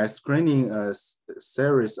 By screening a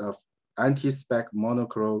series of anti-spike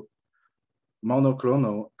monoclonal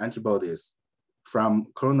antibodies from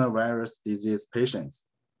coronavirus disease patients,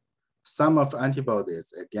 some of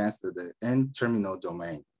antibodies against the N-terminal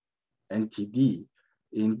domain, NTD,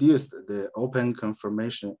 induced the open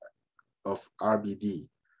conformation of RBD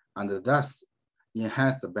and thus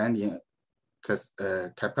enhanced the binding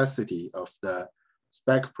capacity of the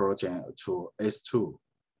spike protein to ACE2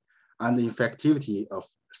 and the infectivity of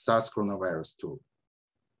SARS-CoV-2.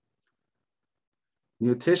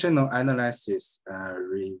 Mutational analysis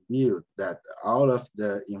revealed that all of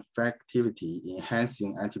the infectivity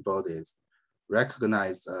enhancing antibodies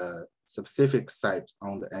recognize a specific site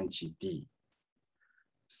on the NTD.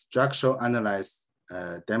 Structural analysis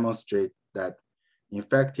demonstrate that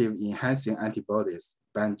infective enhancing antibodies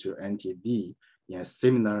bind to NTD in a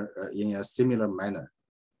similar manner.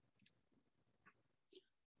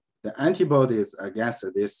 The antibodies against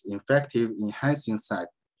this infective enhancing site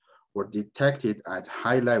were detected at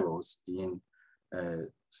high levels in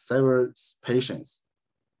several patients.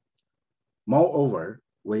 Moreover,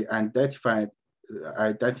 we identified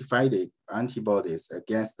antibodies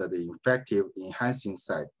against the infective enhancing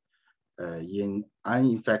site in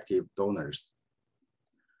uninfective donors,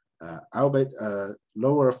 albeit a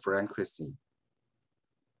lower frequency.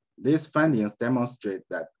 These findings demonstrate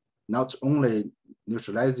that not only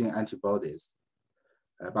neutralizing antibodies,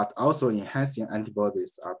 but also enhancing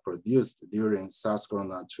antibodies are produced during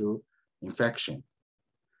SARS-CoV-2 infection,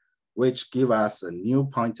 which give us a new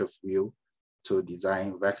point of view to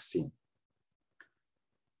design vaccine.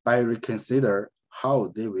 By reconsider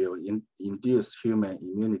how they will induce human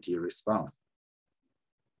immunity response.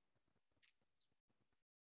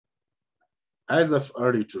 As of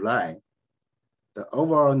early July, the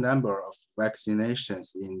overall number of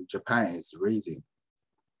vaccinations in Japan is rising.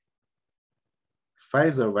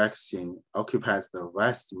 Pfizer vaccine occupies the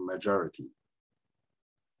vast majority.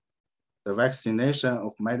 The vaccination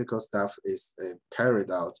of medical staff is carried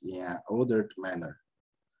out in an ordered manner,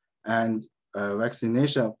 and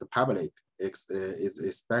vaccination of the public is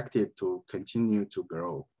expected to continue to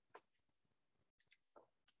grow.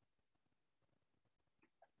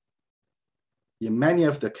 In many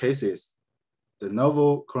of the cases, the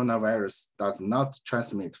novel coronavirus does not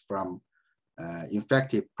transmit from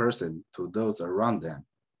infected person to those around them.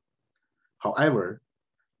 However,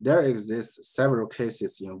 there exist several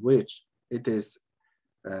cases in which it is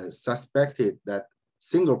suspected that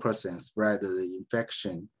single person spread the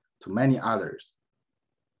infection to many others.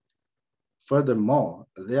 Furthermore,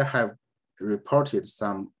 there have reported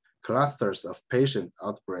some clusters of patient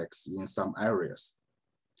outbreaks in some areas.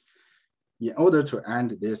 In order to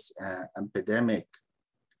end this epidemic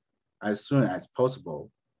as soon as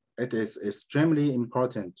possible, it is extremely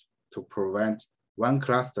important to prevent one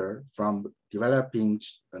cluster from developing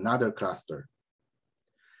another cluster.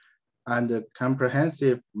 And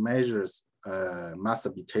comprehensive measures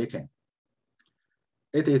must be taken.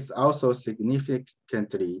 It is also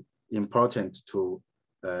significantly important to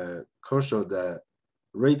curtail the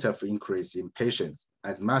rate of increase in patients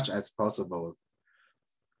as much as possible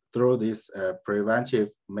through these preventive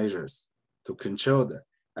measures to control the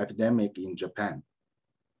epidemic in Japan.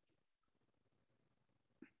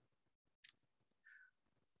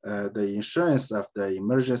 The insurance of the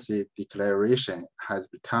emergency declaration has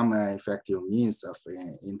become an effective means of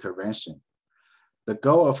intervention. The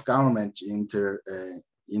goal of government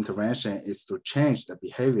intervention is to change the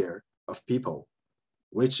behavior of people,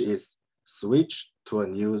 which is switch to a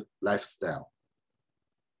new lifestyle.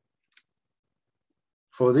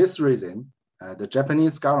 For this reason, the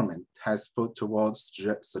Japanese government has put towards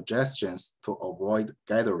suggestions to avoid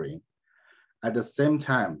gathering. At the same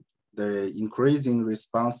time, the increasing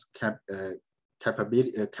response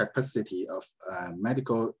capacity of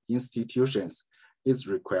medical institutions is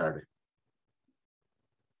required.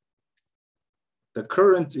 The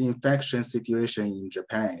current infection situation in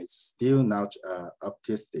Japan is still not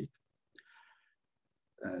optimistic.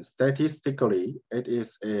 Statistically, it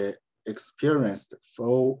is experienced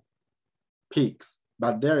 4 peaks,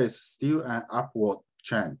 but there is still an upward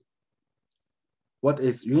trend. What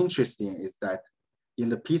is interesting is that in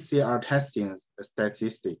the PCR testing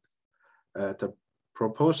statistics, the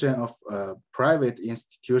proportion of private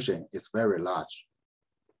institutions is very large.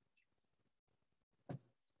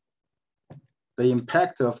 The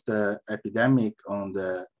impact of the epidemic on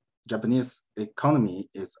the Japanese economy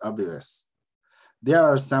is obvious. There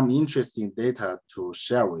are some interesting data to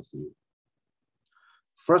share with you.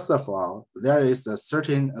 First of all, there is a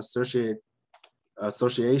certain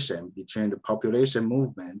association between the population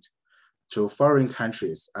movement to foreign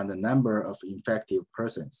countries and the number of infected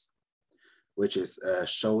persons, which is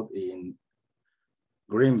shown in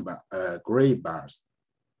gray bars.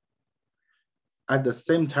 At the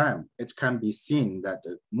same time, it can be seen that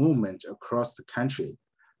the movement across the country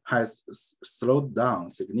has slowed down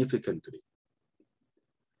significantly.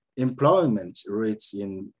 Employment rates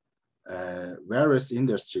in various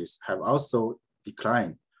industries have also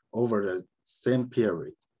declined over the same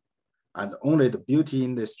period, and only the beauty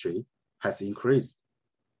industry has increased.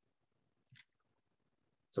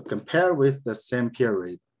 So compare with the same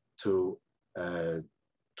period to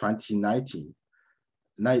 2019,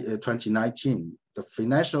 the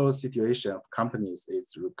financial situation of companies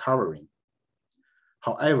is recovering.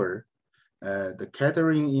 However, the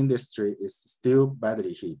catering industry is still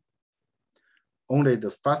badly hit. Only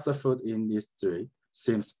the fast food industry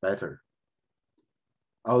seems better.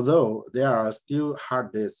 Although there are still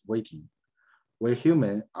hard days waiting, we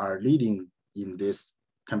humans are leading in this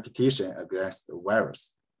competition against the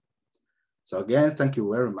virus. So again, thank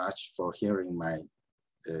you very much for hearing my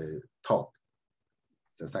talk.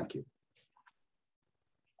 So thank you.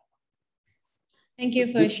 Thank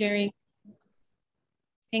you for sharing.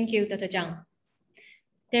 Thank you, Dr. Zhang.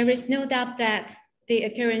 There is no doubt that the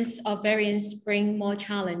occurrence of variants bring more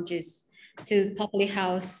challenges to public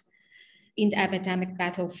health in the epidemic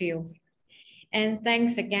battlefield. And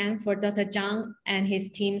thanks again for Dr. Zhang and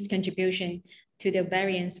his team's contribution to the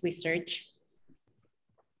variants research.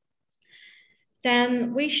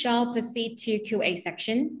 Then we shall proceed to Q&A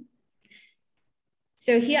section.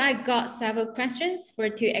 So here I got several questions for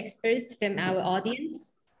 2 experts from our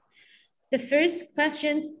audience. The first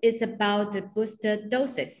question is about the booster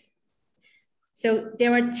doses. So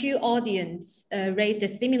there are 2 audience raised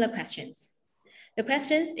similar questions. The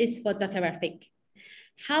question is for Dr. Rafiq.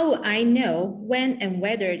 How will I know when and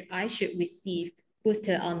whether I should receive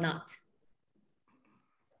booster or not?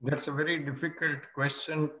 That's a very difficult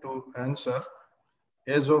question to answer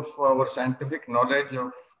as of our scientific knowledge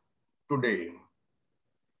of today.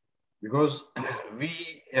 Because we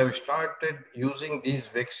have started using these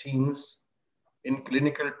vaccines in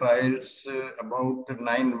clinical trials about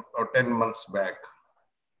 9 or 10 months back.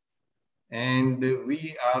 And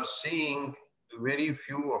we are seeing very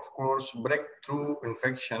few, of course, breakthrough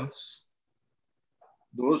infections.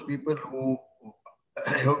 Those people who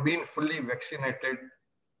have been fully vaccinated,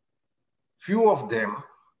 few of them,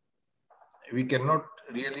 we cannot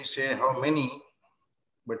really say how many,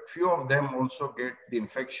 but few of them also get the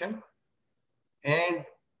infection and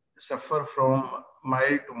suffer from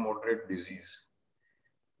mild to moderate disease.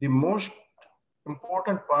 The most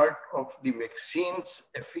important part of the vaccine's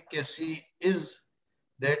efficacy is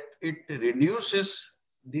that it reduces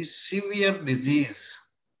the severe disease,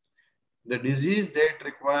 the disease that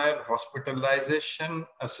require hospitalization,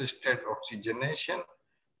 assisted oxygenation,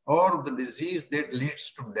 or the disease that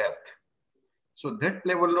leads to death. So that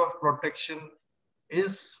level of protection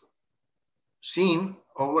is seen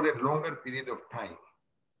over a longer period of time.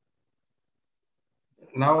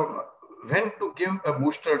 Now, when to give a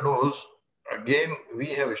booster dose, again, we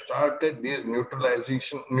have started these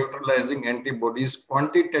neutralizing antibodies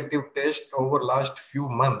quantitative test over last few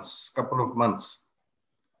months, couple of months.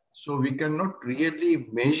 So we cannot really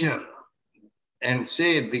measure and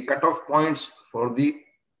say the cutoff points for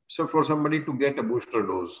somebody to get a booster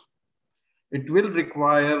dose. It will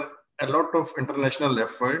require a lot of international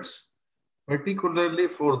efforts particularly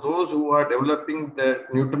for those who are developing the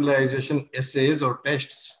neutralization assays or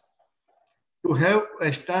tests, to have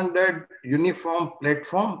a standard uniform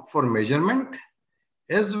platform for measurement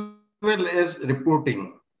as well as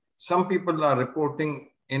reporting. Some people are reporting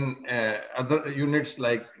in other units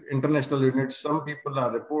like international units. Some people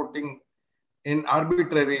are reporting in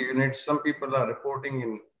arbitrary units. Some people are reporting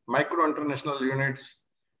in micro international units.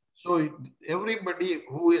 So everybody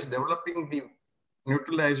who is developing the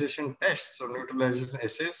neutralization tests or neutralization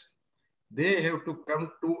assays, they have to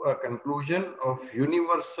come to a conclusion of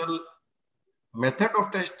universal method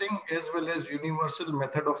of testing as well as universal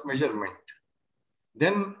method of measurement.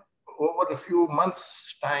 Then over a few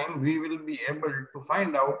months' time, we will be able to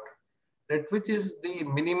find out that which is the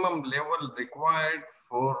minimum level required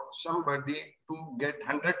for somebody to get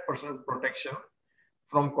 100% protection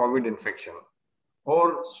from COVID infection,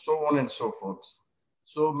 or so on and so forth.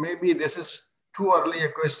 So maybe this is too early a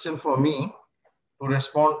question for me to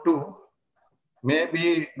respond to.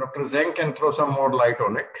 Maybe Dr. Zhang can throw some more light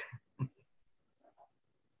on it.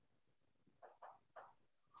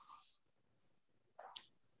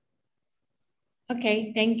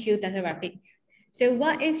 Okay, thank you, Dr. Rafiq. So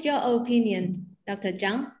what is your opinion, Dr.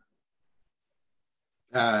 Zhang?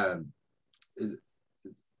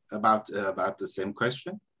 It's about the same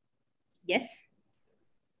question? Yes.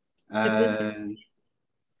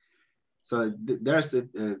 So there's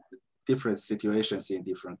different situations in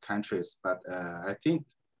different countries, but I think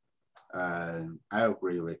I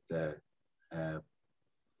agree with the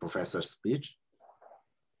professor's speech.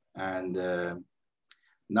 And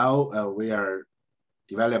now we are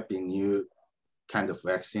developing new kind of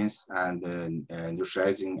vaccines and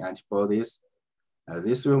neutralizing antibodies.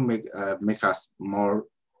 This will make us more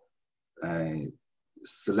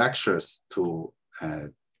selections to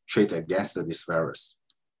treat against this virus.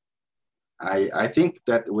 I think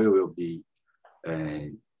that we will be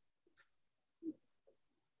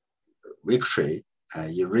victory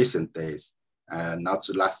in recent days, not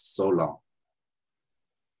to last so long.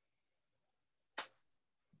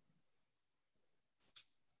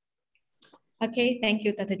 Okay, thank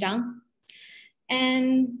you, Dr. Zhang.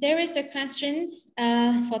 And there is a question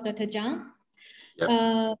for Dr. Zhang.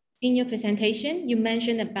 Yep. In your presentation, you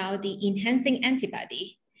mentioned about the enhancing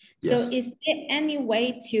antibody. So yes. Is there any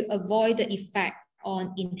way to avoid the effect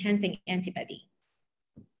on enhancing antibody?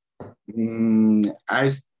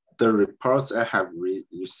 As the reports I have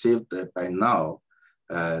received by now,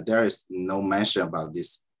 there is no mention about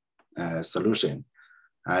this solution.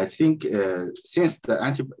 I think since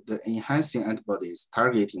the enhancing antibody is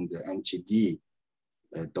targeting the NTD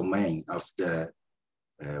domain of the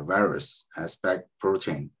virus spike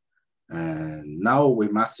protein, now we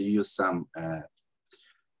must use some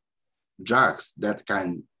drugs that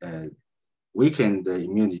can weaken the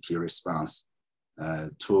immunity response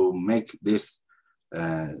to make this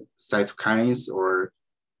cytokines or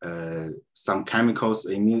some chemicals,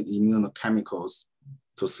 immunochemicals,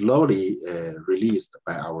 to slowly released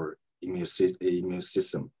by our immune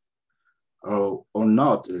system, or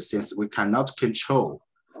not, since we cannot control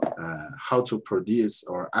how to produce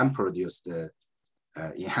or unproduce the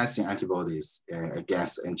enhancing antibodies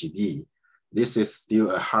against NTD. This is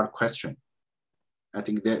still a hard question. I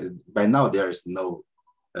think that by now there is no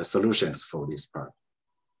solutions for this part.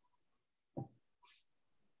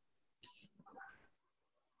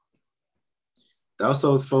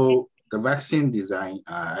 Also, for the vaccine design,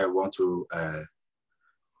 I want to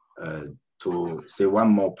say one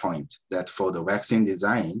more point, that for the vaccine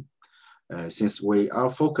design, since we are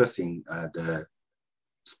focusing the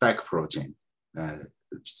spike protein,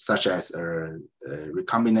 such as a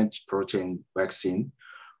recombinant protein vaccine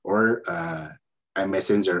or a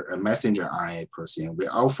messenger RNA protein, we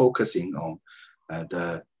are focusing on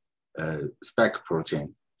the spike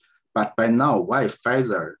protein. But by now, why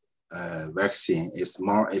Pfizer vaccine is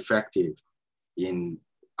more effective in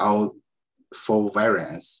all 4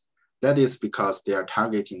 variants? That is because they are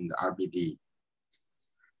targeting the RBD.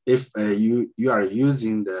 If you are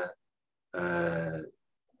using the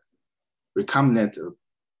recombinant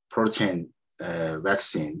protein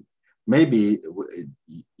vaccine, maybe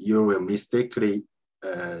you will mistakenly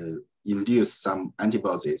induce some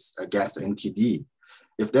antibodies against NTD.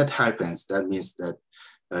 If that happens, that means that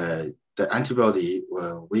the antibody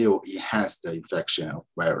will enhance the infection of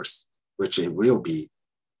virus, which it will be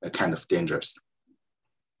a kind of dangerous.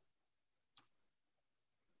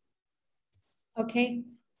 Okay,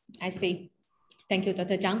 I see. Thank you,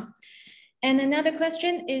 Dr. Zhang. And another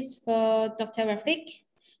question is for Dr. Rafiq.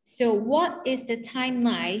 So what is the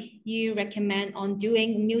timeline you recommend on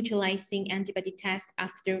doing neutralizing antibody test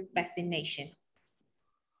after vaccination?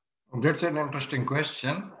 That's an interesting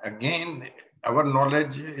question. Again, our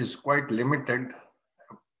knowledge is quite limited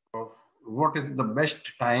of what is the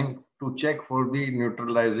best time to check for the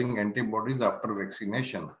neutralizing antibodies after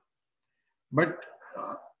vaccination. But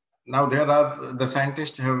now the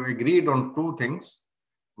scientists have agreed on two things.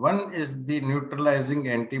 One is the neutralizing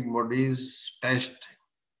antibodies test.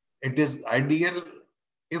 It is ideal,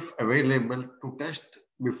 if available, to test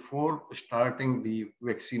before starting the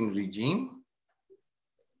vaccine regime.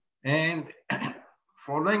 And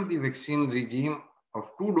following the vaccine regime of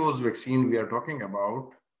 2-dose vaccine we are talking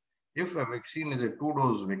about, if a vaccine is a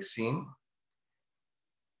 2-dose vaccine,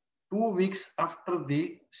 2 weeks after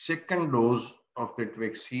the second dose of that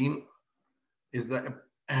vaccine is the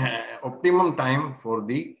optimum time for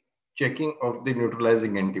the checking of the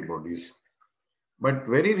neutralizing antibodies. But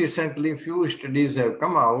very recently, few studies have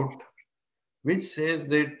come out which says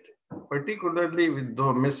that particularly with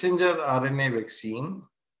the messenger RNA vaccine,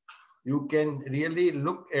 you can really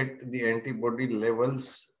look at the antibody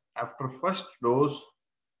levels after first dose,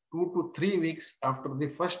 2 to 3 weeks after the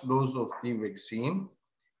first dose of the vaccine.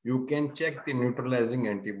 You can check the neutralizing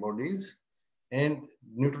antibodies, and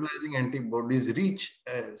neutralizing antibodies reach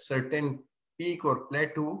a certain peak or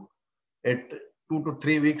plateau at 2 to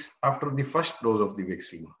 3 weeks after the first dose of the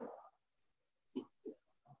vaccine.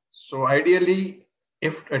 So ideally,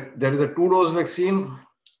 if there is a 2-dose vaccine,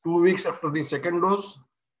 2 weeks after the second dose,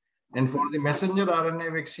 and for the messenger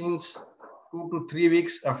RNA vaccines, 2 to 3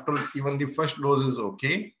 weeks after even the first dose is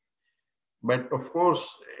okay. But of course,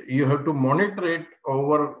 you have to monitor it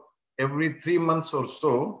over every 3 months or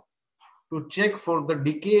so to check for the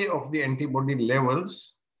decay of the antibody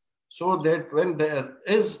levels, so that when there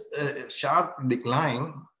is a sharp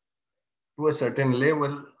decline to a certain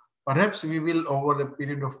level, perhaps we will over a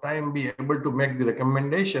period of time be able to make the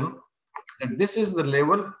recommendation that this is the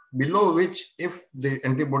level below which, if the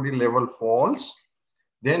antibody level falls,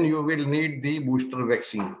 then you will need the booster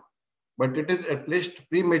vaccine. But it is at least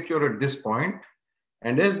premature at this point.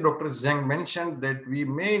 And as Dr. Zhang mentioned, that we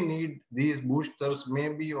may need these boosters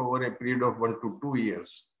maybe over a period of 1 to 2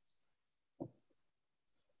 years.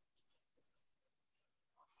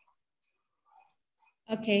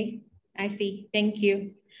 Okay, I see. Thank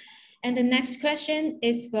you. And the next question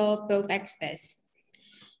is for both experts.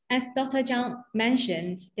 As Dr. Zhang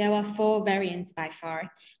mentioned, there are 4 variants by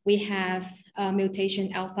far. We have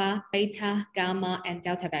mutation alpha, beta, gamma, and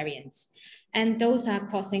delta variants. And those are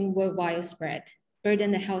causing worldwide spread,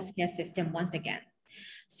 burden the healthcare system once again.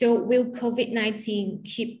 So will COVID-19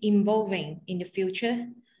 keep evolving in the future?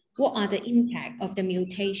 What are the impact of the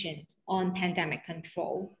mutation on pandemic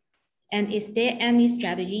control? And is there any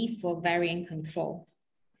strategy for variant control?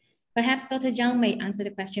 Perhaps Dr. Zhang may answer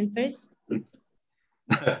the question first.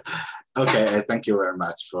 Okay, thank you very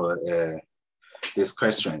much for this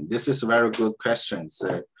question. This is a very good question.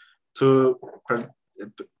 So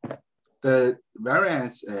the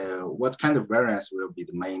variants, what kind of variants will be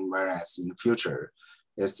the main variants in the future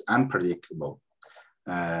is unpredictable.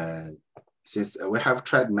 Since we have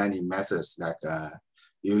tried many methods like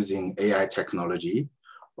using AI technology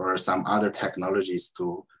or some other technologies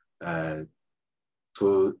to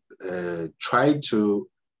try to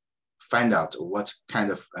find out what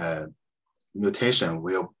kind of mutation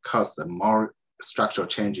will cause the more structural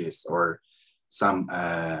changes or some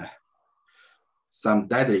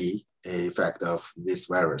deadly effect of this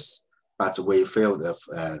virus. But we failed of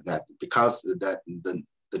that because the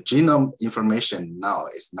genome information now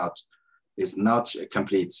is not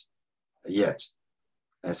complete yet.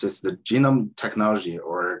 And since the genome technology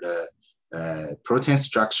or the protein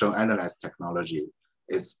structural analysis technology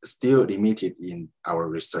is still limited in our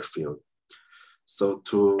research field. So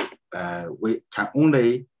we can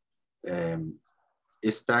only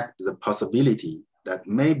expect the possibility that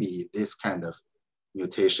maybe this kind of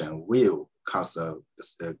mutation will cause a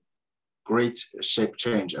great shape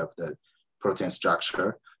change of the protein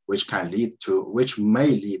structure, which may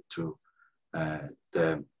lead to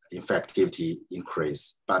the infectivity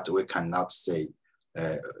increase, but we cannot say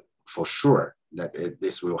for sure that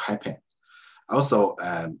this will happen. Also,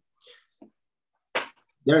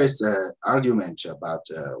 there is an argument about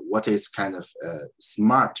what is kind of a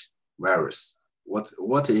smart virus.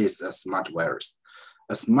 What is a smart virus?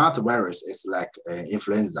 A smart virus is like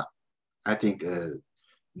influenza. I think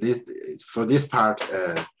for this part,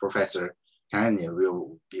 Professor Khanani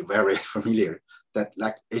will be very familiar that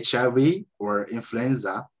like HIV or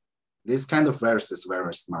influenza, this kind of virus is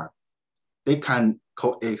very smart. They can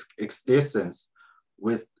coexist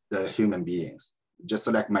with the human beings, just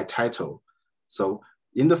like my title. So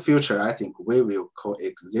in the future, I think we will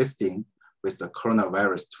coexisting with the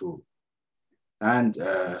coronavirus too. And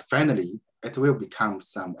finally, it will become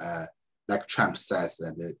some, like Trump says,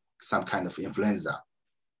 some kind of influenza.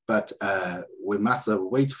 But we must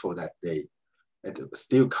wait for that day. It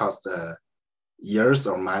still costs years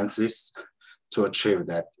or months to achieve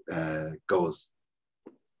that goals.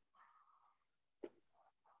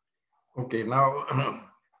 Okay, now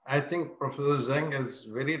I think Professor Zhang has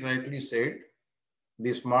very rightly said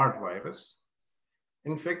the smart virus.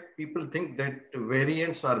 In fact, people think that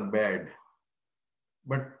variants are bad,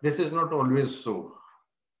 but this is not always so.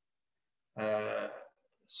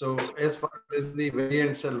 So as far as the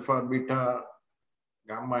variants alpha, beta,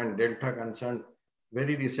 gamma, and delta are concerned,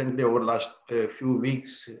 very recently over last few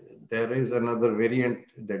weeks, there is another variant,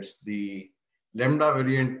 that's the lambda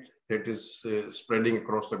variant that is spreading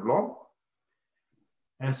across the globe.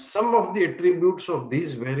 And some of the attributes of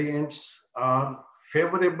these variants are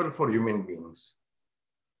favorable for human beings.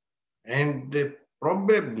 And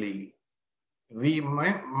probably we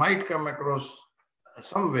might come across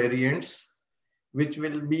some variants which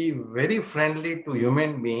will be very friendly to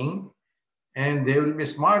human being, and they will be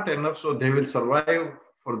smart enough so they will survive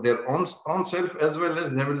for their own self, as well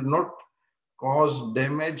as they will not cause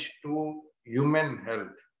damage to human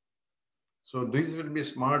health. So these will be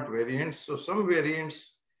smart variants. So some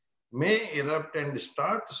variants may erupt and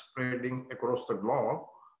start spreading across the globe,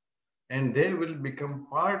 and they will become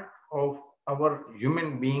part of our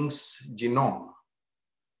human beings' genome.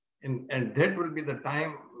 And that will be the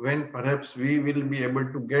time when perhaps we will be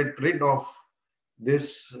able to get rid of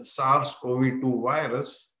this SARS-CoV-2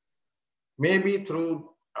 virus, maybe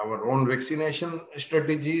through our own vaccination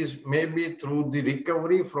strategies, maybe through the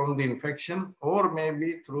recovery from the infection, or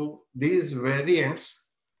maybe through these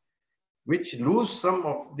variants which lose some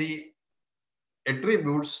of the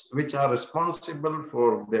attributes which are responsible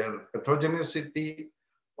for their pathogenicity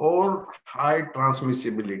or high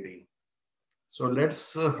transmissibility. So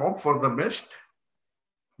let's hope for the best,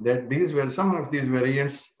 that some of these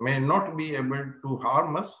variants may not be able to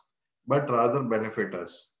harm us, but rather benefit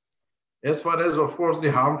us. As far as, of course, the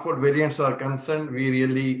harmful variants are concerned, we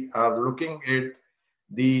really are looking at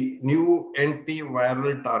the new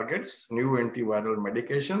antiviral targets, new antiviral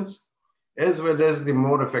medications, as well as the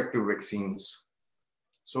more effective vaccines.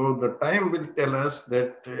 So the time will tell us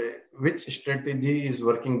that which strategy is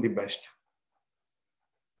working the best.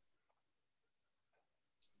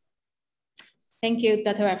 Thank you,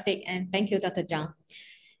 Dr. Rafiq, and thank you, Dr. Zhang.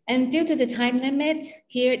 And due to the time limit,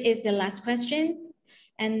 here is the last question.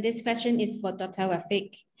 And this question is for Dr.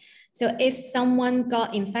 Rafiq. So if someone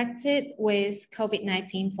got infected with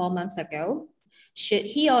COVID-19 4 months ago, should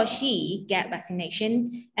he or she get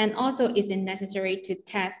vaccination? And also, is it necessary to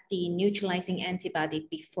test the neutralizing antibody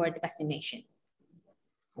before the vaccination?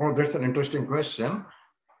 Oh, that's an interesting question.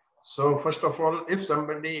 So first of all, if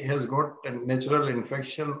somebody has got a natural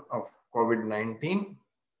infection of COVID-19,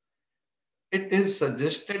 it is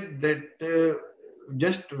suggested that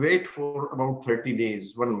just wait for about 30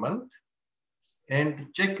 days, 1 month,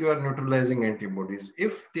 and check your neutralizing antibodies.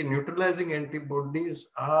 If the neutralizing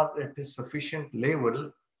antibodies are at a sufficient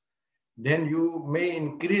level, then you may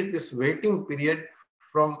increase this waiting period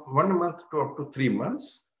from 1 month to up to 3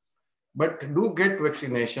 months. But do get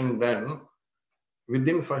vaccination done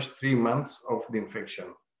within first 3 months of the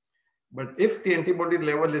infection. But if the antibody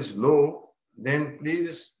level is low, then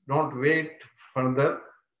please don't wait further.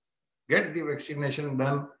 Get the vaccination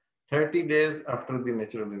done 30 days after the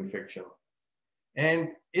natural infection. And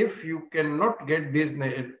if you cannot get this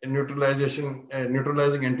neutralizing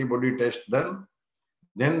antibody test done,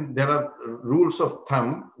 then there are rules of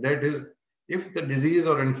thumb. That is, if the disease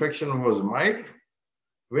or infection was mild,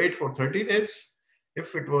 wait for 30 days.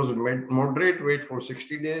 If it was moderate, wait for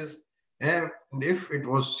 60 days. And if it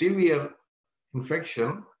was severe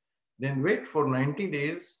infection, then wait for 90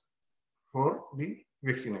 days for the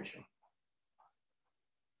vaccination.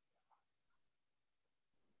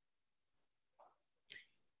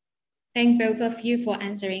 Thank both of you for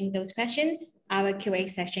answering those questions. Our Q&A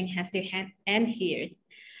session has to end here.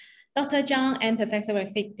 Dr. Zhang and Professor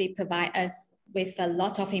Rafiq did provide us with a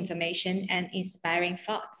lot of information and inspiring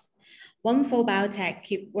thoughts. Wondfo Biotech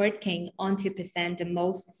keep working on to present the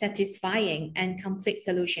most satisfying and complete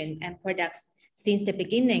solution and products since the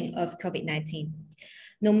beginning of COVID-19.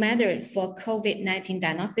 No matter for COVID-19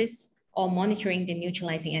 diagnosis or monitoring the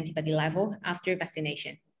neutralizing antibody level after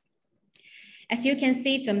vaccination. As you can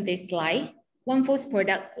see from this slide, Wondfo's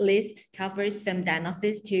product list covers from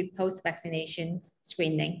diagnosis to post-vaccination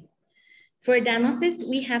screening. For diagnosis,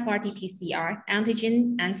 we have RT-PCR,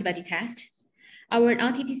 antigen antibody test. Our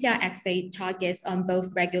RT-PCR assay targets on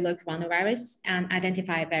both regular coronavirus and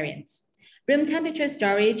identified variants. Room temperature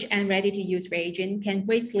storage and ready-to-use reagent can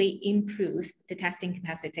greatly improve the testing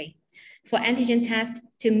capacity for antigen tests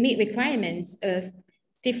to meet requirements of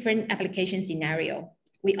different application scenario.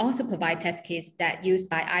 We also provide test kits that used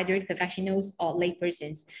by either professionals or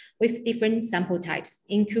laypersons with different sample types,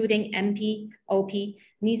 including MP, OP,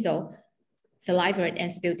 nasal, saliva,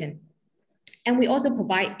 and sputum. And we also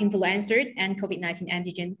provide influenza and COVID-19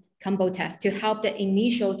 antigen combo tests to help the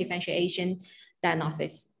initial differentiation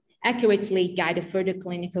diagnosis, accurately guide the further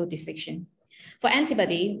clinical decision. For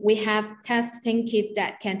antibody, we have testing kit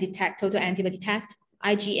that can detect total antibody test,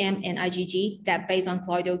 IgM and IgG that based on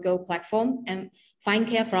Colloidal Go platform and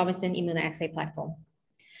fine-care fluorescent immunoassay platform.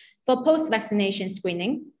 For post-vaccination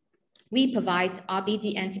screening, we provide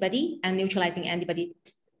RBD antibody and neutralizing antibody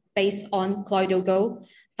based on Colloidal Go,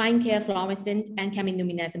 fine-care fluorescent and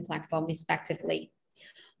chemiluminescent platform respectively,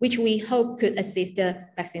 which we hope could assist the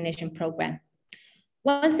vaccination program.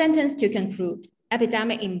 One sentence to conclude,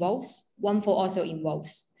 epidemic involves, Wondfo also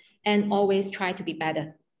involves, and always try to be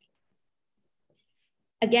better.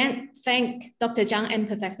 Again, thank Dr. Zhang and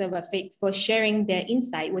Professor Rafiq for sharing their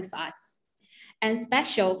insight with us. And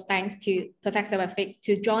special thanks to Professor Rafiq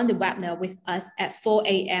to join the webinar with us at 4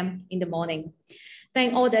 a.m. in the morning.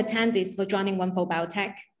 Thank all the attendees for joining Wondfo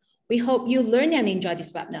Biotech. We hope you learn and enjoy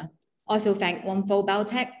this webinar. Also thank Wondfo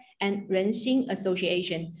Biotech and Rexin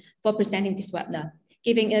Association for presenting this webinar,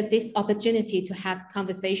 giving us this opportunity to have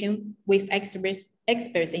conversation with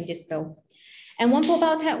experts in this field. And Wondfo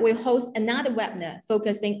Biotech will host another webinar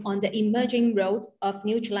focusing on the emerging role of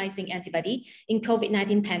neutralizing antibody in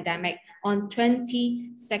COVID-19 pandemic on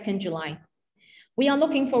 22nd July. We are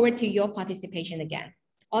looking forward to your participation again.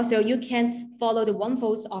 Also, you can follow the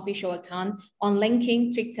Wondfo's official account on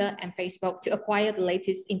LinkedIn, Twitter, and Facebook to acquire the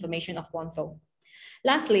latest information of Wondfo.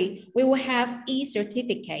 Lastly, we will have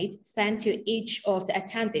e-certificate sent to each of the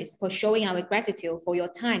attendees for showing our gratitude for your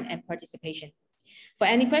time and participation. For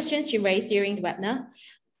any questions you raise during the webinar,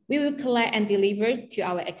 we will collect and deliver to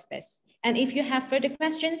our experts. And if you have further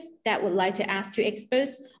questions that would like to ask to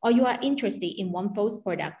experts or you are interested in Wondfo's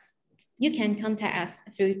products, you can contact us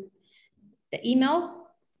through the email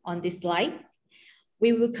on this slide.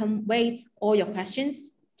 We will convey all your questions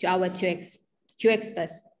to our two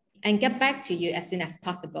experts and get back to you as soon as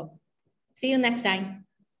possible. See you next time.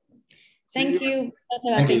 Thank you,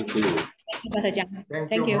 Dr. Rafiq. Thank you. Thank you, Dr. Zhang.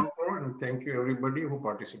 Thank you, and thank you everybody who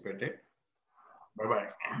participated. Bye-bye.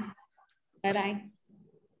 Bye-bye.